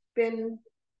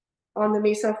on the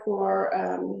miso for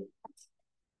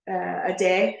a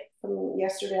day from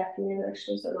yesterday afternoon,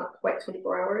 actually, so not quite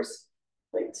 24 hours.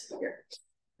 Wait, here.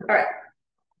 All right,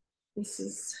 this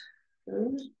is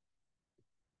done.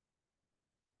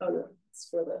 Oh no, it's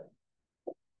for the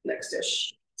next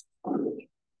dish. All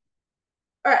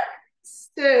right,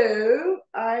 so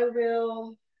I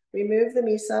will remove the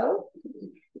miso.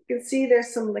 You can see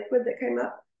there's some liquid that came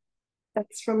up.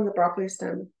 That's from the broccoli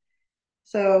stem.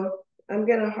 So I'm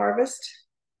gonna harvest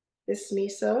this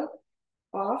miso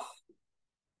off.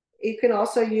 You can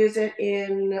also use it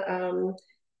in a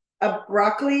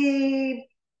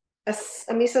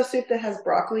miso soup that has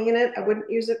broccoli in it. I wouldn't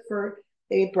use it for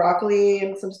maybe broccoli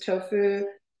and some tofu,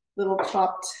 little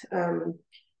chopped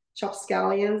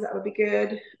scallions. That would be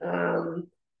good.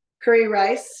 Curry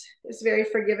rice is very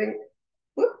forgiving.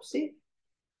 Whoops, see,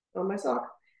 on my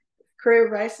sock. Curry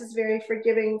rice is very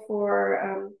forgiving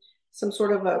for some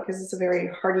sort of because it's a very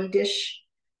hearty dish.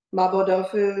 Mabo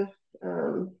tofu.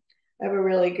 I have a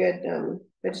really good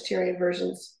vegetarian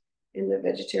versions in the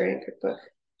vegetarian cookbook.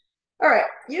 All right,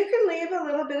 you can leave a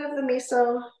little bit of the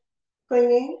miso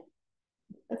clinging.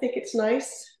 I think it's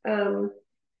nice.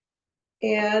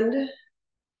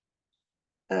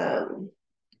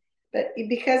 But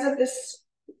because of this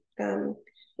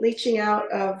leaching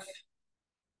out of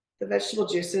the vegetable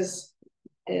juices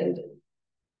and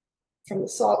from the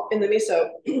salt in the miso,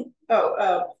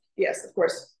 yes, of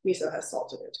course, miso has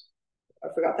salt in it. I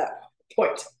forgot that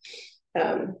point.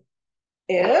 And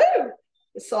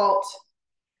the salt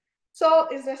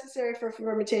is necessary for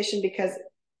fermentation because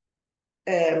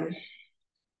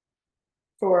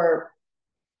for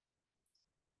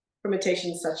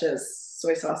fermentations such as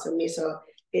soy sauce and miso,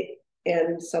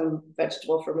 and some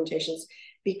vegetable fermentations,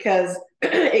 because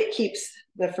it keeps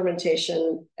the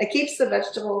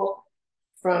vegetable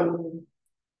from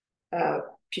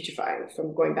putrefying,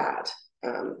 from going bad.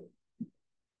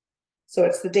 So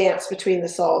it's the dance between the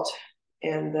salt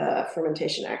and the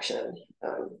fermentation action.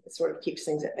 It sort of keeps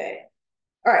things at bay.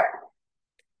 All right,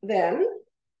 then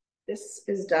this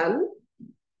is done.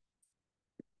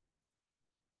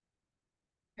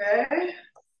 Okay.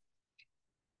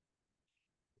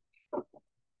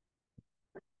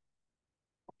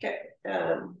 Okay.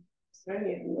 So I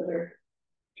need another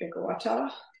drink of water.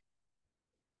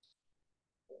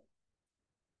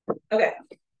 Okay.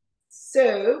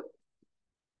 So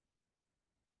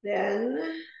then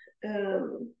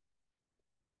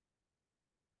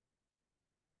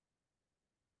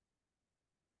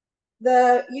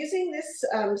using this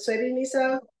soybean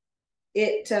miso,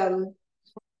 it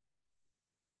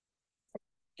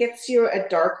gets you a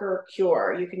darker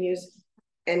cure. You can use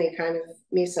any kind of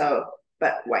miso,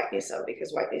 but white miso,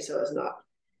 because white miso is not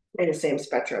in the same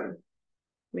spectrum.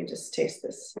 Let me just taste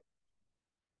this.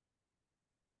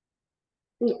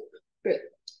 Good.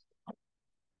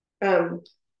 You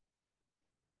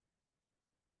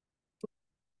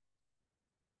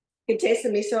can taste the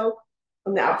miso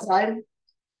on the outside.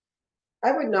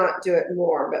 I would not do it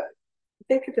more, but I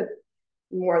think it's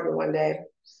more than one day.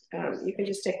 You can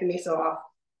just take the miso off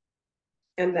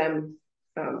and then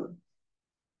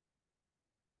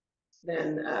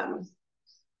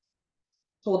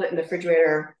hold it in the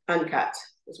refrigerator uncut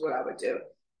is what I would do.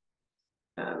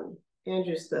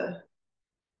 Andrew's the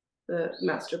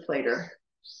master plater,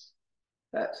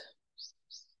 but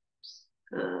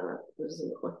this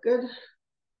doesn't look good.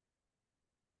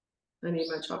 I need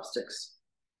my chopsticks.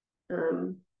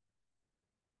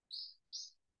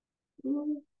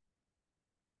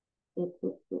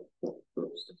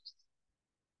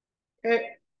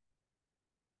 Okay.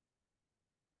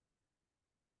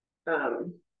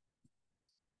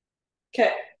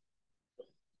 Okay.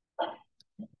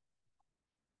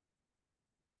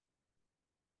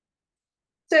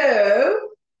 So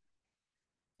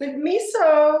with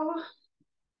miso,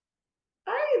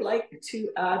 I like to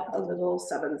add a little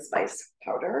 7-spice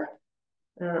powder.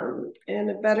 And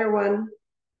a better one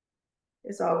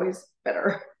is always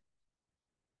better.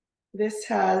 This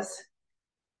has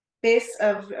base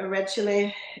of red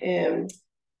chili and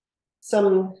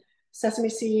some sesame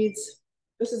seeds.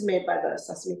 This is made by the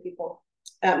sesame people,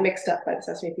 mixed up by the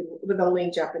sesame people with only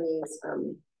Japanese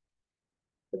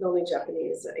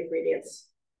ingredients.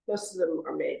 Most of them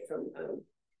are made from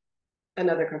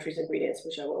another country's ingredients,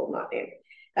 which I will not name.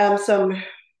 Some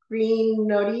green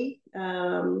nori,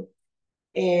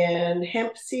 and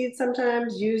hemp seeds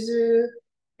sometimes, yuzu,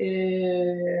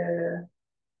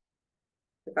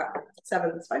 about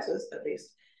 7 spices at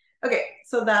least. Okay,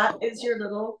 so that is your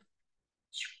little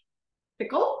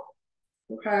pickle,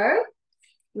 okay,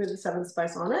 with the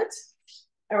 7-spice on it.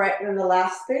 All right, and the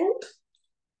last thing,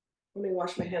 let me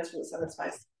wash my hands from the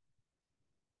 7-spice.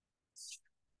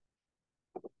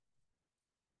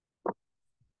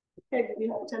 Okay, did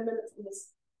you have 10 minutes on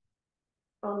this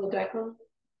on the daikon?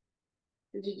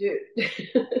 Did you do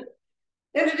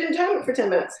Andrew didn't time it for 10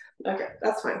 minutes. Okay,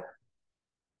 that's fine.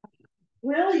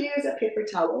 We'll use a paper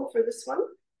towel for this one.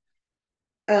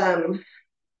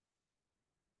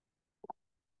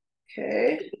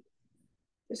 Okay.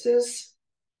 This is,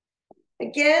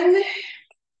 again,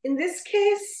 in this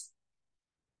case,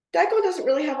 daikon doesn't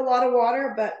really have a lot of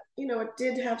water, but you know, it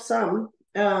did have some.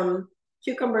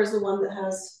 Cucumber is the one that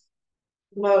has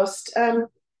most.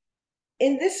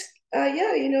 In this,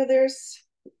 yeah, you know, there's,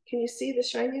 can you see the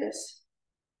shininess?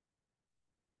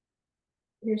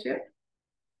 Here's it.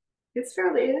 It's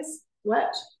fairly, it is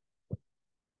wet.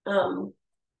 Okay,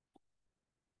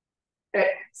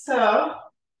 so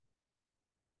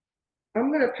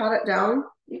I'm gonna pat it down.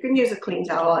 You can use a clean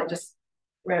towel. I just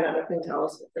ran out of clean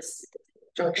towels at this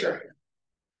juncture.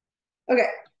 Okay,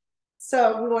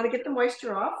 so we want to get the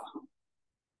moisture off.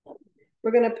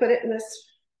 We're gonna put it in this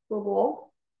little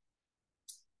bowl.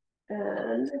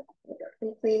 And I got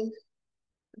some clean.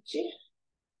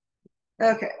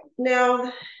 Okay,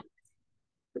 now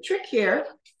the trick here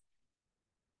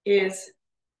is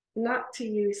not to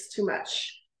use too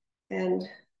much. And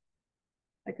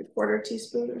like a 1/4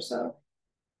 teaspoon or so.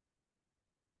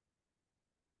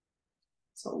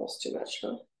 It's almost too much, huh?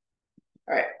 All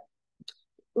right.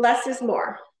 Less is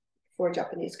more for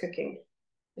Japanese cooking,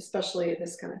 especially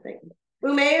this kind of thing.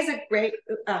 Ume is a great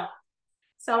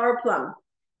sour plum,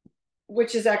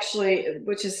 which is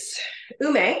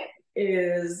ume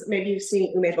is, maybe you've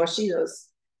seen umeboshi, those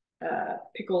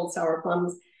pickled sour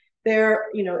plums. They're,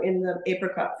 you know, in the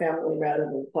apricot family rather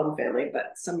than the plum family,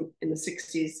 but some in the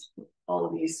 60s, all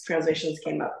of these translations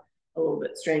came up a little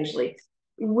bit strangely.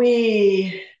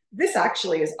 This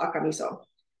actually is akamiso,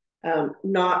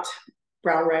 not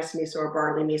brown rice miso or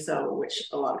barley miso, which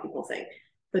a lot of people think.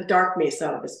 The dark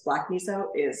miso, this black miso,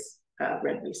 is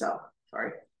red miso.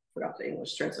 Sorry, forgot the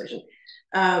English translation.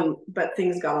 But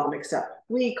things got all mixed up.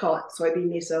 We call it soybean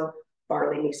miso,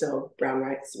 barley miso, brown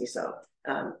rice miso.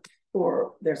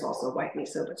 or there's also white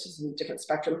miso, which is a different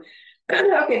spectrum.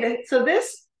 Okay, so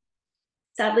this,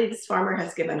 sadly, this farmer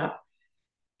has given up.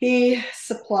 He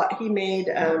made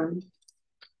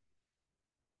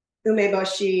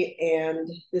umeboshi and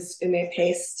this ume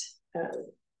paste,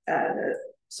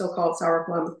 so-called sour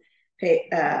plum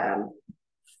paste, and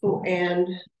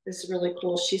this really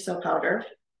cool shiso powder.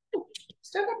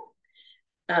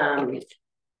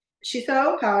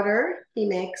 Shiso powder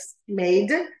he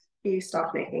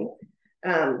stopped making.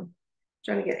 Trying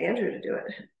to get Andrew to do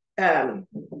it.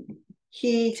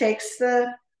 He takes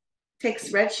red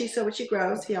shiso, which he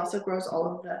grows. He also grows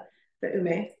all of the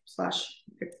ume /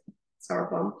 sour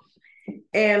plum.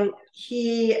 And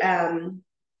he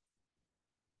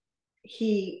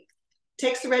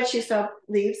takes the red shiso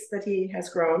leaves that he has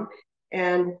grown,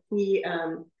 and he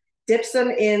dips them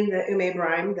in the ume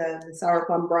brine, the sour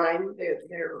plum brine.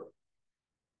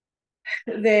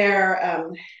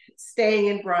 They're staying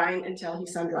in brine until he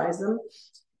sun dries them.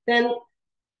 Then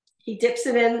he dips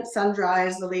it in, sun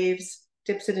dries the leaves,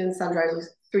 dips it in, sun dries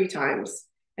 3 times,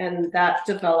 and that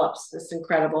develops this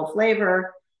incredible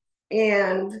flavor.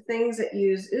 And things that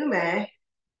use ume,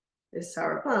 this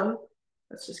sour plum,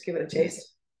 let's just give it a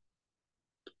taste.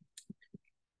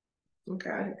 Okay,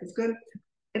 I think it's good.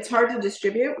 It's hard to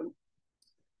distribute.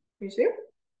 You see?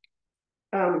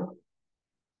 The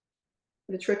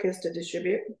trick is to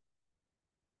distribute.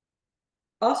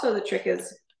 Also, the trick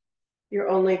is you're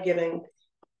only giving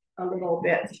a little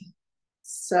bit.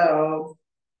 So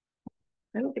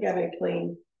I don't think I have any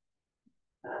plain.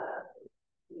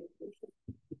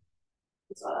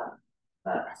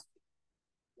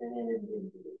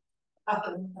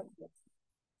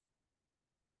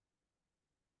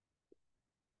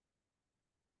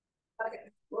 Okay,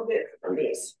 we'll do it from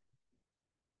these.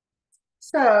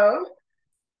 So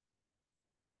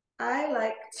I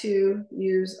like to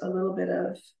use a little bit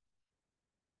of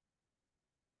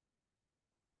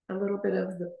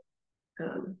the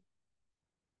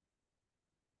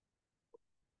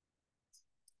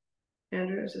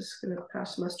Andrew is just going to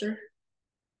pass muster.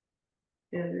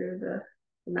 Andrew, the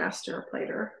master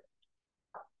plater.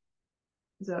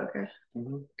 Is that okay?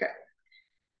 Mm-hmm. Okay.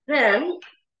 Then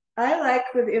I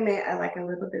like with ume, I like a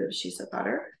little bit of shiso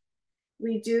powder.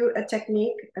 We do a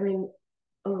technique, a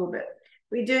little bit.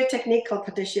 We do a technique called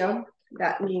patiscio.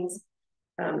 That means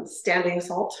standing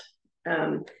salt.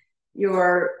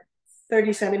 You're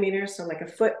 30 centimeters, so like a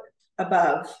foot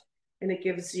above, and it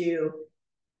gives you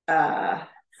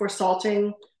for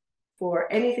salting,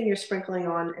 for anything you're sprinkling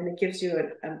on, and it gives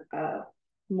you a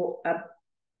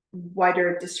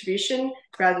wider distribution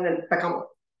rather than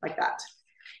like that.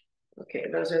 Okay,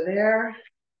 those are there.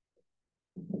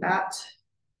 That,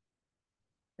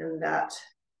 and that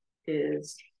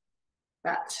is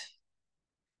that.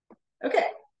 Okay,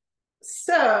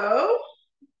 so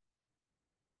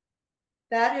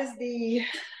that is the,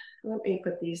 let me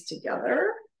put these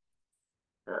together.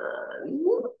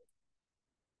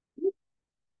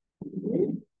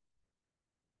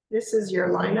 This is your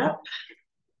lineup.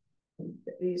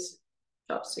 Get these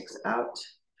chopsticks out.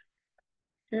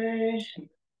 Okay.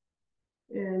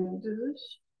 And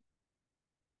this,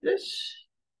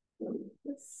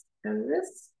 and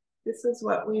this. This is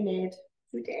what we made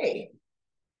today.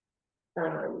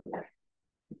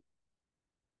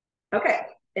 Okay,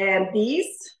 and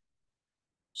these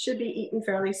should be eaten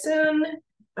fairly soon.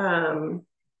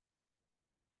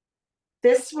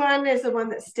 This one is the one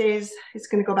that stays, it's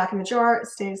going to go back in the jar. It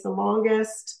stays the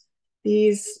longest.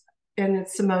 These, and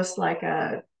it's the most like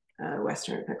a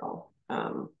Western pickle.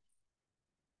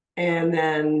 And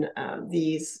then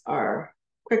these are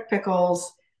quick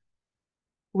pickles,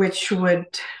 which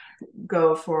would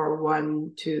go for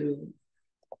 1 to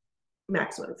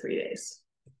maximum 3 days.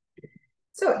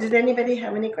 So did anybody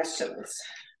have any questions?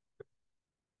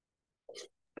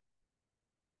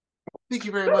 Thank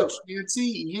you very much,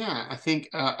 Nancy. Yeah, I think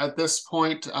at this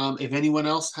point, if anyone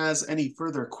else has any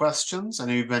further questions, I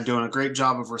know you've been doing a great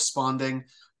job of responding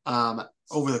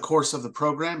over the course of the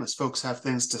program as folks have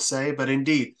things to say. But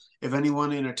indeed, if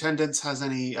anyone in attendance has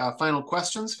any final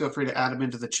questions, feel free to add them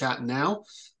into the chat now.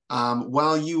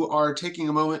 While you are taking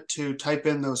a moment to type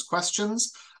in those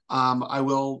questions, I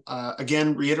will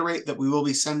again reiterate that we will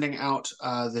be sending out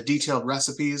the detailed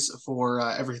recipes for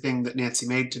everything that Nancy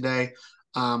made today.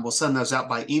 We'll send those out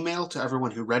by email to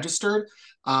everyone who registered,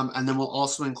 and then we'll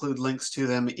also include links to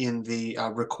them in the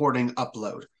recording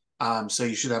upload. So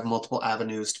you should have multiple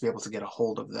avenues to be able to get a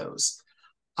hold of those.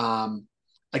 I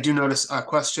do notice a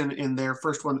question in there.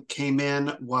 First one that came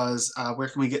in was, where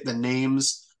can we get the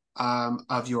names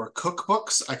of your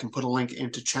cookbooks? I can put a link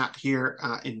into chat here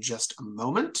in just a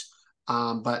moment.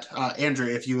 But Andrew,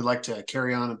 if you would like to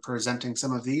carry on presenting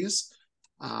some of these,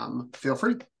 feel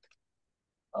free.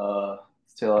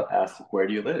 Still ask, where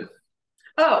do you live?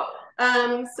 Oh,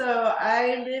 so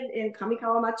I live in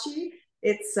Kamikawamachi.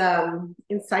 It's in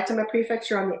Saitama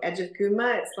Prefecture on the edge of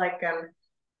Gunma. It's like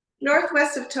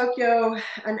northwest of Tokyo,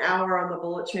 an hour on the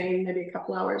bullet train, maybe a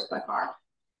couple hours by car.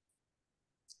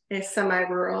 A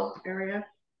semi-rural area.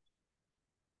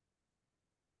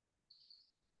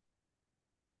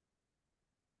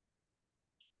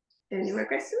 Any more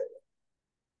questions?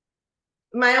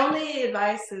 My only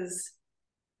advice is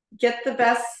get the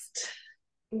best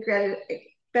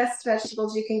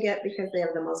vegetables you can get because they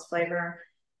have the most flavor.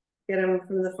 Get them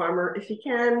from the farmer if you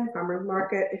can, farmer's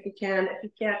market if you can. If you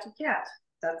can't, you can't.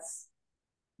 That's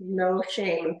no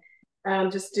shame.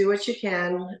 Just do what you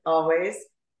can always.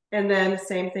 And then the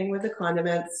same thing with the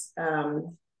condiments,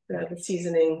 the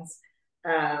seasonings.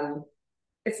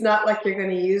 It's not like you're going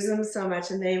to use them so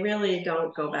much, and they really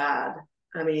don't go bad.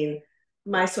 I mean,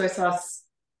 my soy sauce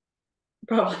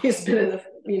probably has been in the,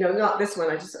 not this one.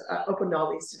 I just opened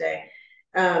all these today.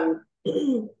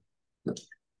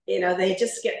 They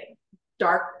just get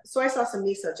dark. Soy sauce and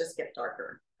miso just get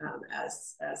darker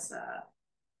as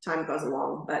time goes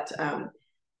along, but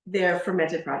they're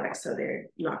fermented products, so they're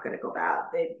not going to go bad.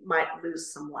 They might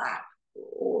lose some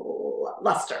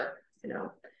luster,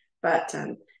 but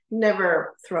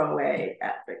never throw away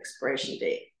at the expiration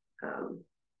date,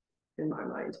 in my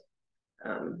mind.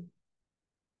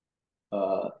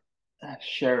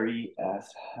 Sherry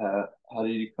asked, how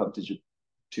did you come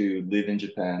to live in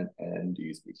Japan, and do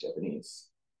you speak Japanese?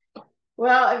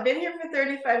 Well, I've been here for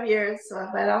 35 years, so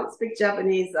if I don't speak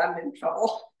Japanese, I'm in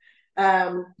trouble.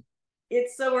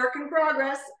 It's a work in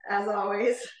progress, as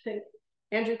always.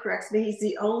 Andrew corrects me. He's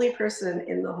the only person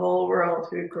in the whole world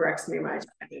who corrects me my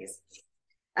Japanese.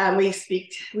 We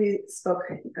spoke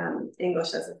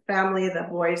English as a family. The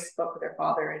boys spoke with their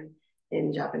father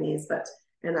in Japanese,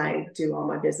 and I do all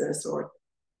my business, or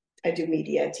I do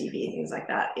media, TV, things like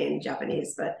that in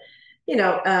Japanese. But,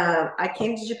 I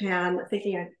came to Japan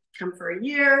thinking I'd come for a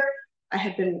year.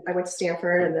 I went to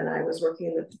Stanford, and then I was working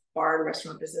in the bar and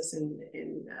restaurant business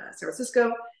in San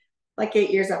Francisco, like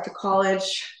 8 years after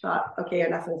college. Thought, okay,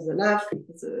 enough is enough.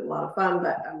 It's a lot of fun,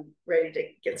 but I'm ready to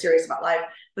get serious about life.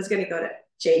 Was going to go to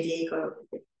JD, go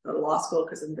to law school,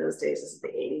 because in those days, this is the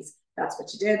 80s, that's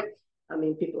what you did. I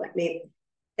mean, people like me,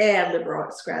 and liberal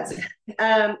arts grads.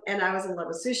 And I was in love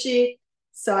with sushi.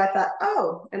 So I thought,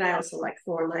 and I also like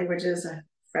foreign languages,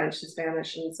 French and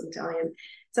Spanish and some Italian.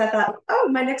 So I thought,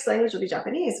 my next language will be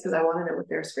Japanese, because I want to know what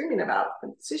they're screaming about at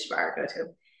the sushi bar I go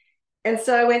to. And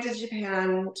so I went to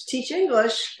Japan to teach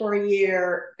English for a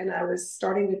year, and I was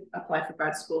starting to apply for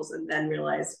grad schools, and then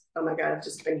realized, oh my God, I've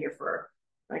just been here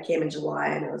I came in July,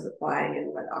 and I was applying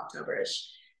in October-ish.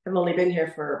 I've only been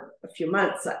here for a few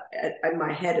months.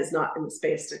 My head is not in the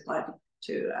space to apply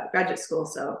to graduate school,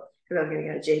 so I'm going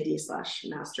to get a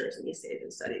JD/Master's in East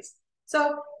Asian Studies.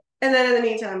 So, and then in the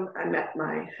meantime, I met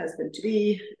my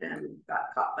husband-to-be and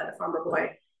got caught by the farmer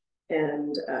boy,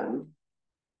 and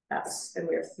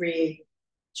we have 3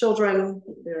 children.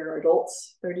 They're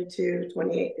adults. 32,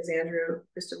 28 is Andrew.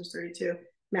 Christopher's 32.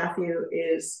 Matthew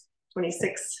is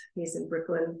 26. He's in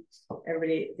Brooklyn.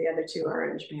 The other 2 are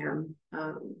in Japan.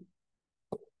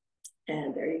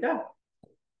 And there you go.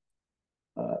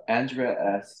 Andrea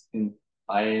asks, in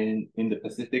the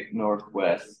Pacific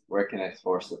Northwest, where can I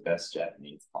source the best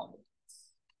Japanese condiments?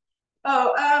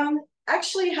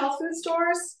 Actually, health food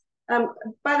stores.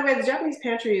 By the way, the Japanese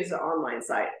Pantry is an online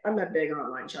site. I'm a big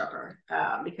online shopper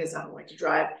because I don't like to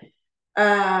drive.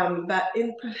 But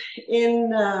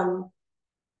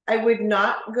I would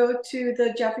not go to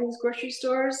the Japanese grocery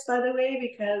stores, by the way,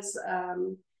 because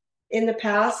in the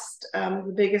past,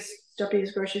 the biggest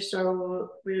Japanese grocery store will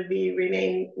be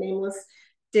remain nameless,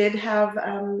 did have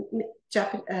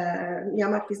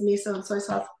Yamaki's miso and soy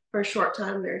sauce for a short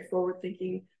time. Very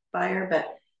forward-thinking buyer,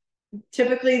 but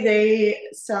typically they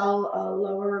sell a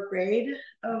lower grade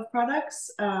of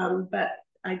products, but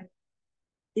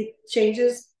it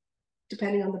changes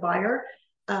depending on the buyer.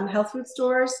 Health food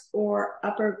stores or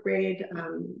upper grade,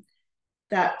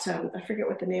 I forget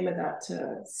what the name of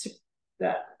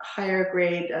that higher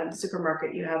grade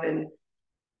supermarket you have in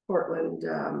Portland.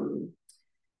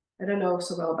 I don't know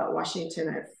so well about Washington,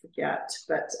 I forget,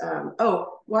 but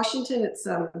Washington, it's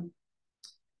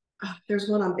there's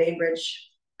one on Bainbridge.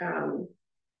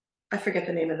 I forget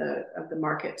the name of the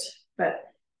market, but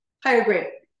higher grade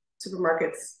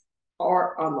supermarkets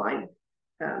are online,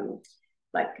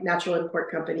 like Natural Import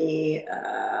Company,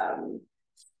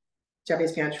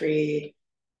 Japanese Pantry,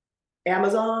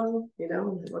 Amazon, you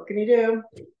know, what can you do?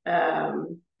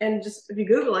 And just if you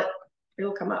Google it,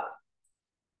 it'll come up.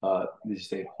 Did you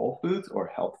say Whole Foods or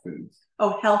Health Foods?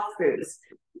 Oh, health foods.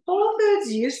 Whole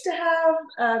Foods used to have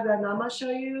the nama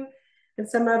shoyu and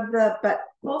some of the, but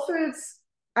Whole Foods,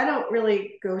 I don't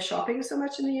really go shopping so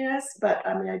much in the US, but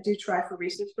I mean, I do try for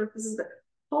research purposes. But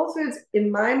Whole Foods,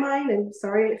 in my mind, and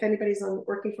sorry if anybody's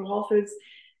working for Whole Foods,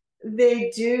 they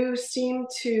do seem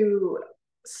to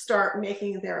start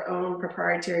making their own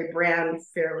proprietary brand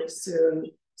fairly soon.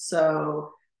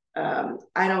 So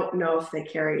I don't know if they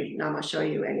carry nama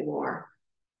shoyu anymore.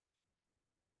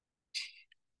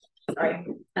 Sorry,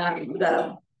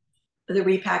 the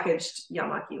repackaged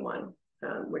Yamaki one,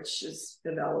 which is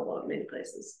available in many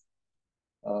places.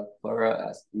 Clara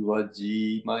asked,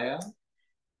 Uwaji Maya?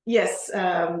 Yes,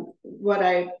 what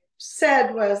I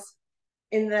said was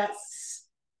in that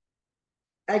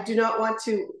I do not want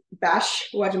to bash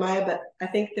Wajimaya, but I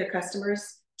think their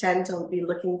customers tend to be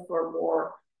looking for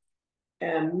more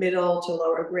middle to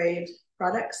lower grade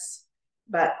products.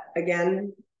 But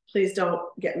again, please don't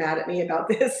get mad at me about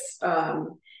this.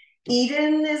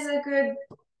 Eden is a good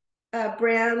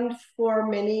brand for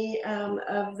many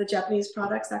of the Japanese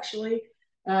products, actually.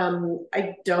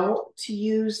 I don't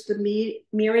use the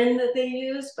mirin that they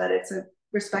use, but it's a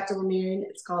respectable mirin.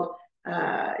 It's called,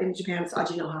 in Japan, it's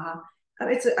Aji no Haha.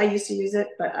 I used to use it,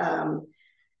 but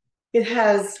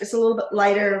it's a little bit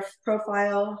lighter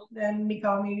profile than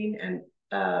Mikao mirin. And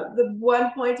the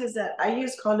one point is that I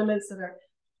use condiments that are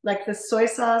like the soy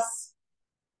sauce.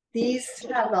 These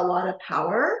have a lot of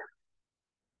power.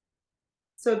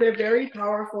 So they're very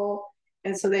powerful,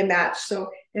 and so they match.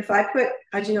 So if I put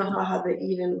Aji no Haha, the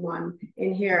Eden one,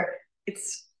 in here,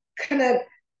 it's kind of,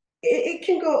 it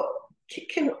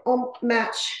can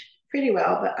match pretty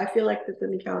well, but I feel like that the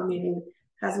Mikao mirin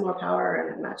has more power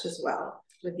and it matches well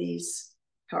with these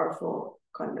powerful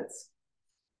condiments.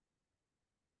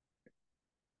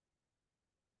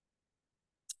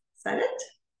 Is that it?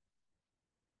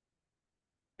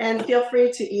 And feel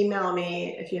free to email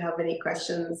me if you have any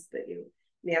questions that you,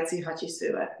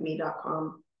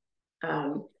 nancyhachisu@me.com.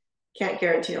 Can't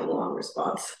guarantee a long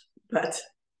response, but,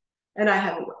 and I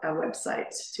have a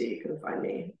website too. You can find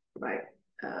me by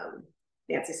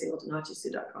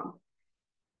nancysingletonhachisu.com.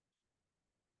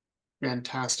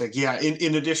 Fantastic. Yeah,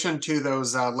 in addition to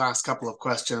those last couple of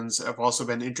questions, have also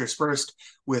been interspersed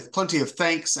with plenty of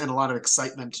thanks and a lot of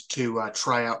excitement to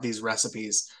try out these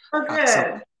recipes. Oh, good.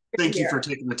 So thank you for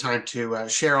taking the time to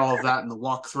share all of that in the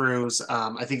walkthroughs.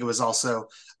 I think it was also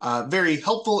very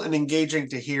helpful and engaging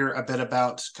to hear a bit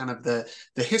about kind of the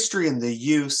history and the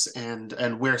use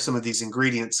and where some of these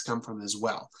ingredients come from as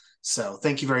well. So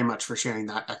thank you very much for sharing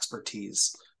that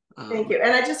expertise. Thank you.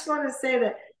 And I just want to say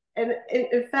that, and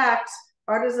in fact,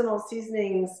 artisanal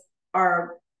seasonings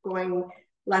are going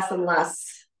less and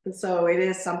less. And so it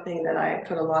is something that I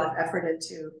put a lot of effort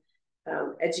into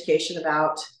education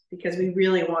about, because we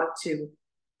really want to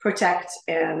protect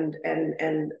and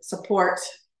support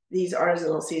these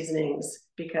artisanal seasonings,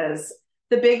 because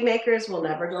the big makers will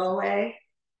never go away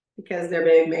because they're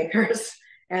big makers.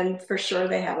 And for sure,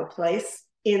 they have a place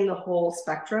in the whole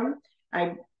spectrum.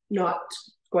 I'm not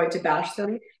going to bash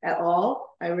them at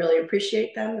all. I really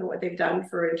appreciate them and what they've done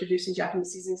for introducing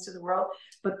Japanese seasonings to the world.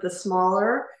 But the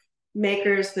smaller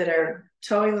makers that are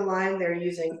towing the line, they're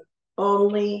using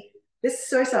only, this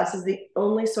soy sauce is the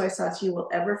only soy sauce you will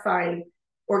ever find,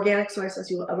 organic soy sauce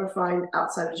you will ever find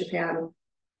outside of Japan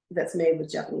that's made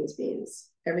with Japanese beans.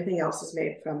 Everything else is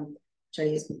made from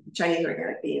Chinese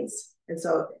organic beans. And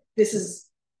so this is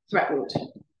threatened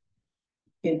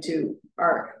into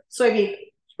our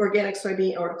organic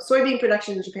soybean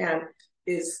production in Japan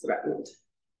is threatened.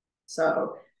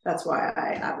 So that's why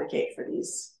I advocate for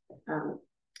these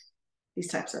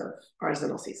types of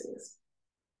artisanal seasonings.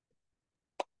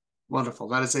 Wonderful.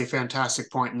 That is a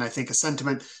fantastic point, and I think a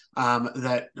sentiment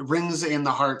that rings in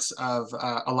the hearts of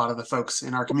a lot of the folks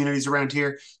in our communities around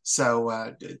here.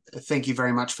 So thank you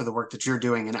very much for the work that you're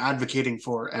doing and advocating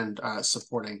for and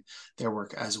supporting their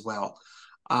work as well.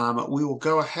 We will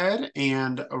go ahead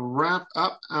and wrap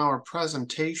up our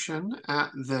presentation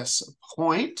at this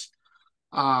point.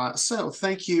 So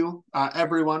thank you,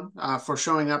 everyone, for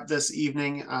showing up this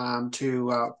evening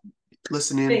to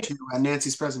listen in to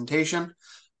Nancy's presentation.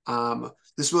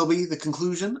 This will be the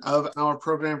conclusion of our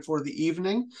program for the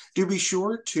evening. Do be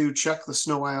sure to check the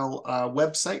Sno-Isle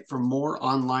website for more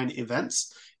online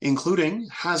events, including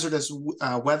Hazardous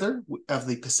Weather of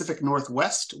the Pacific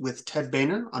Northwest with Ted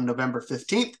Boehner on November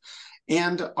 15th,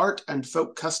 and Art and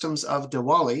Folk Customs of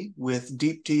Diwali with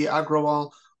Deepti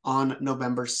Agrawal on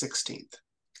November 16th.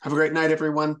 Have a great night,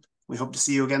 everyone. We hope to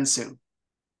see you again soon.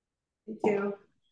 You too.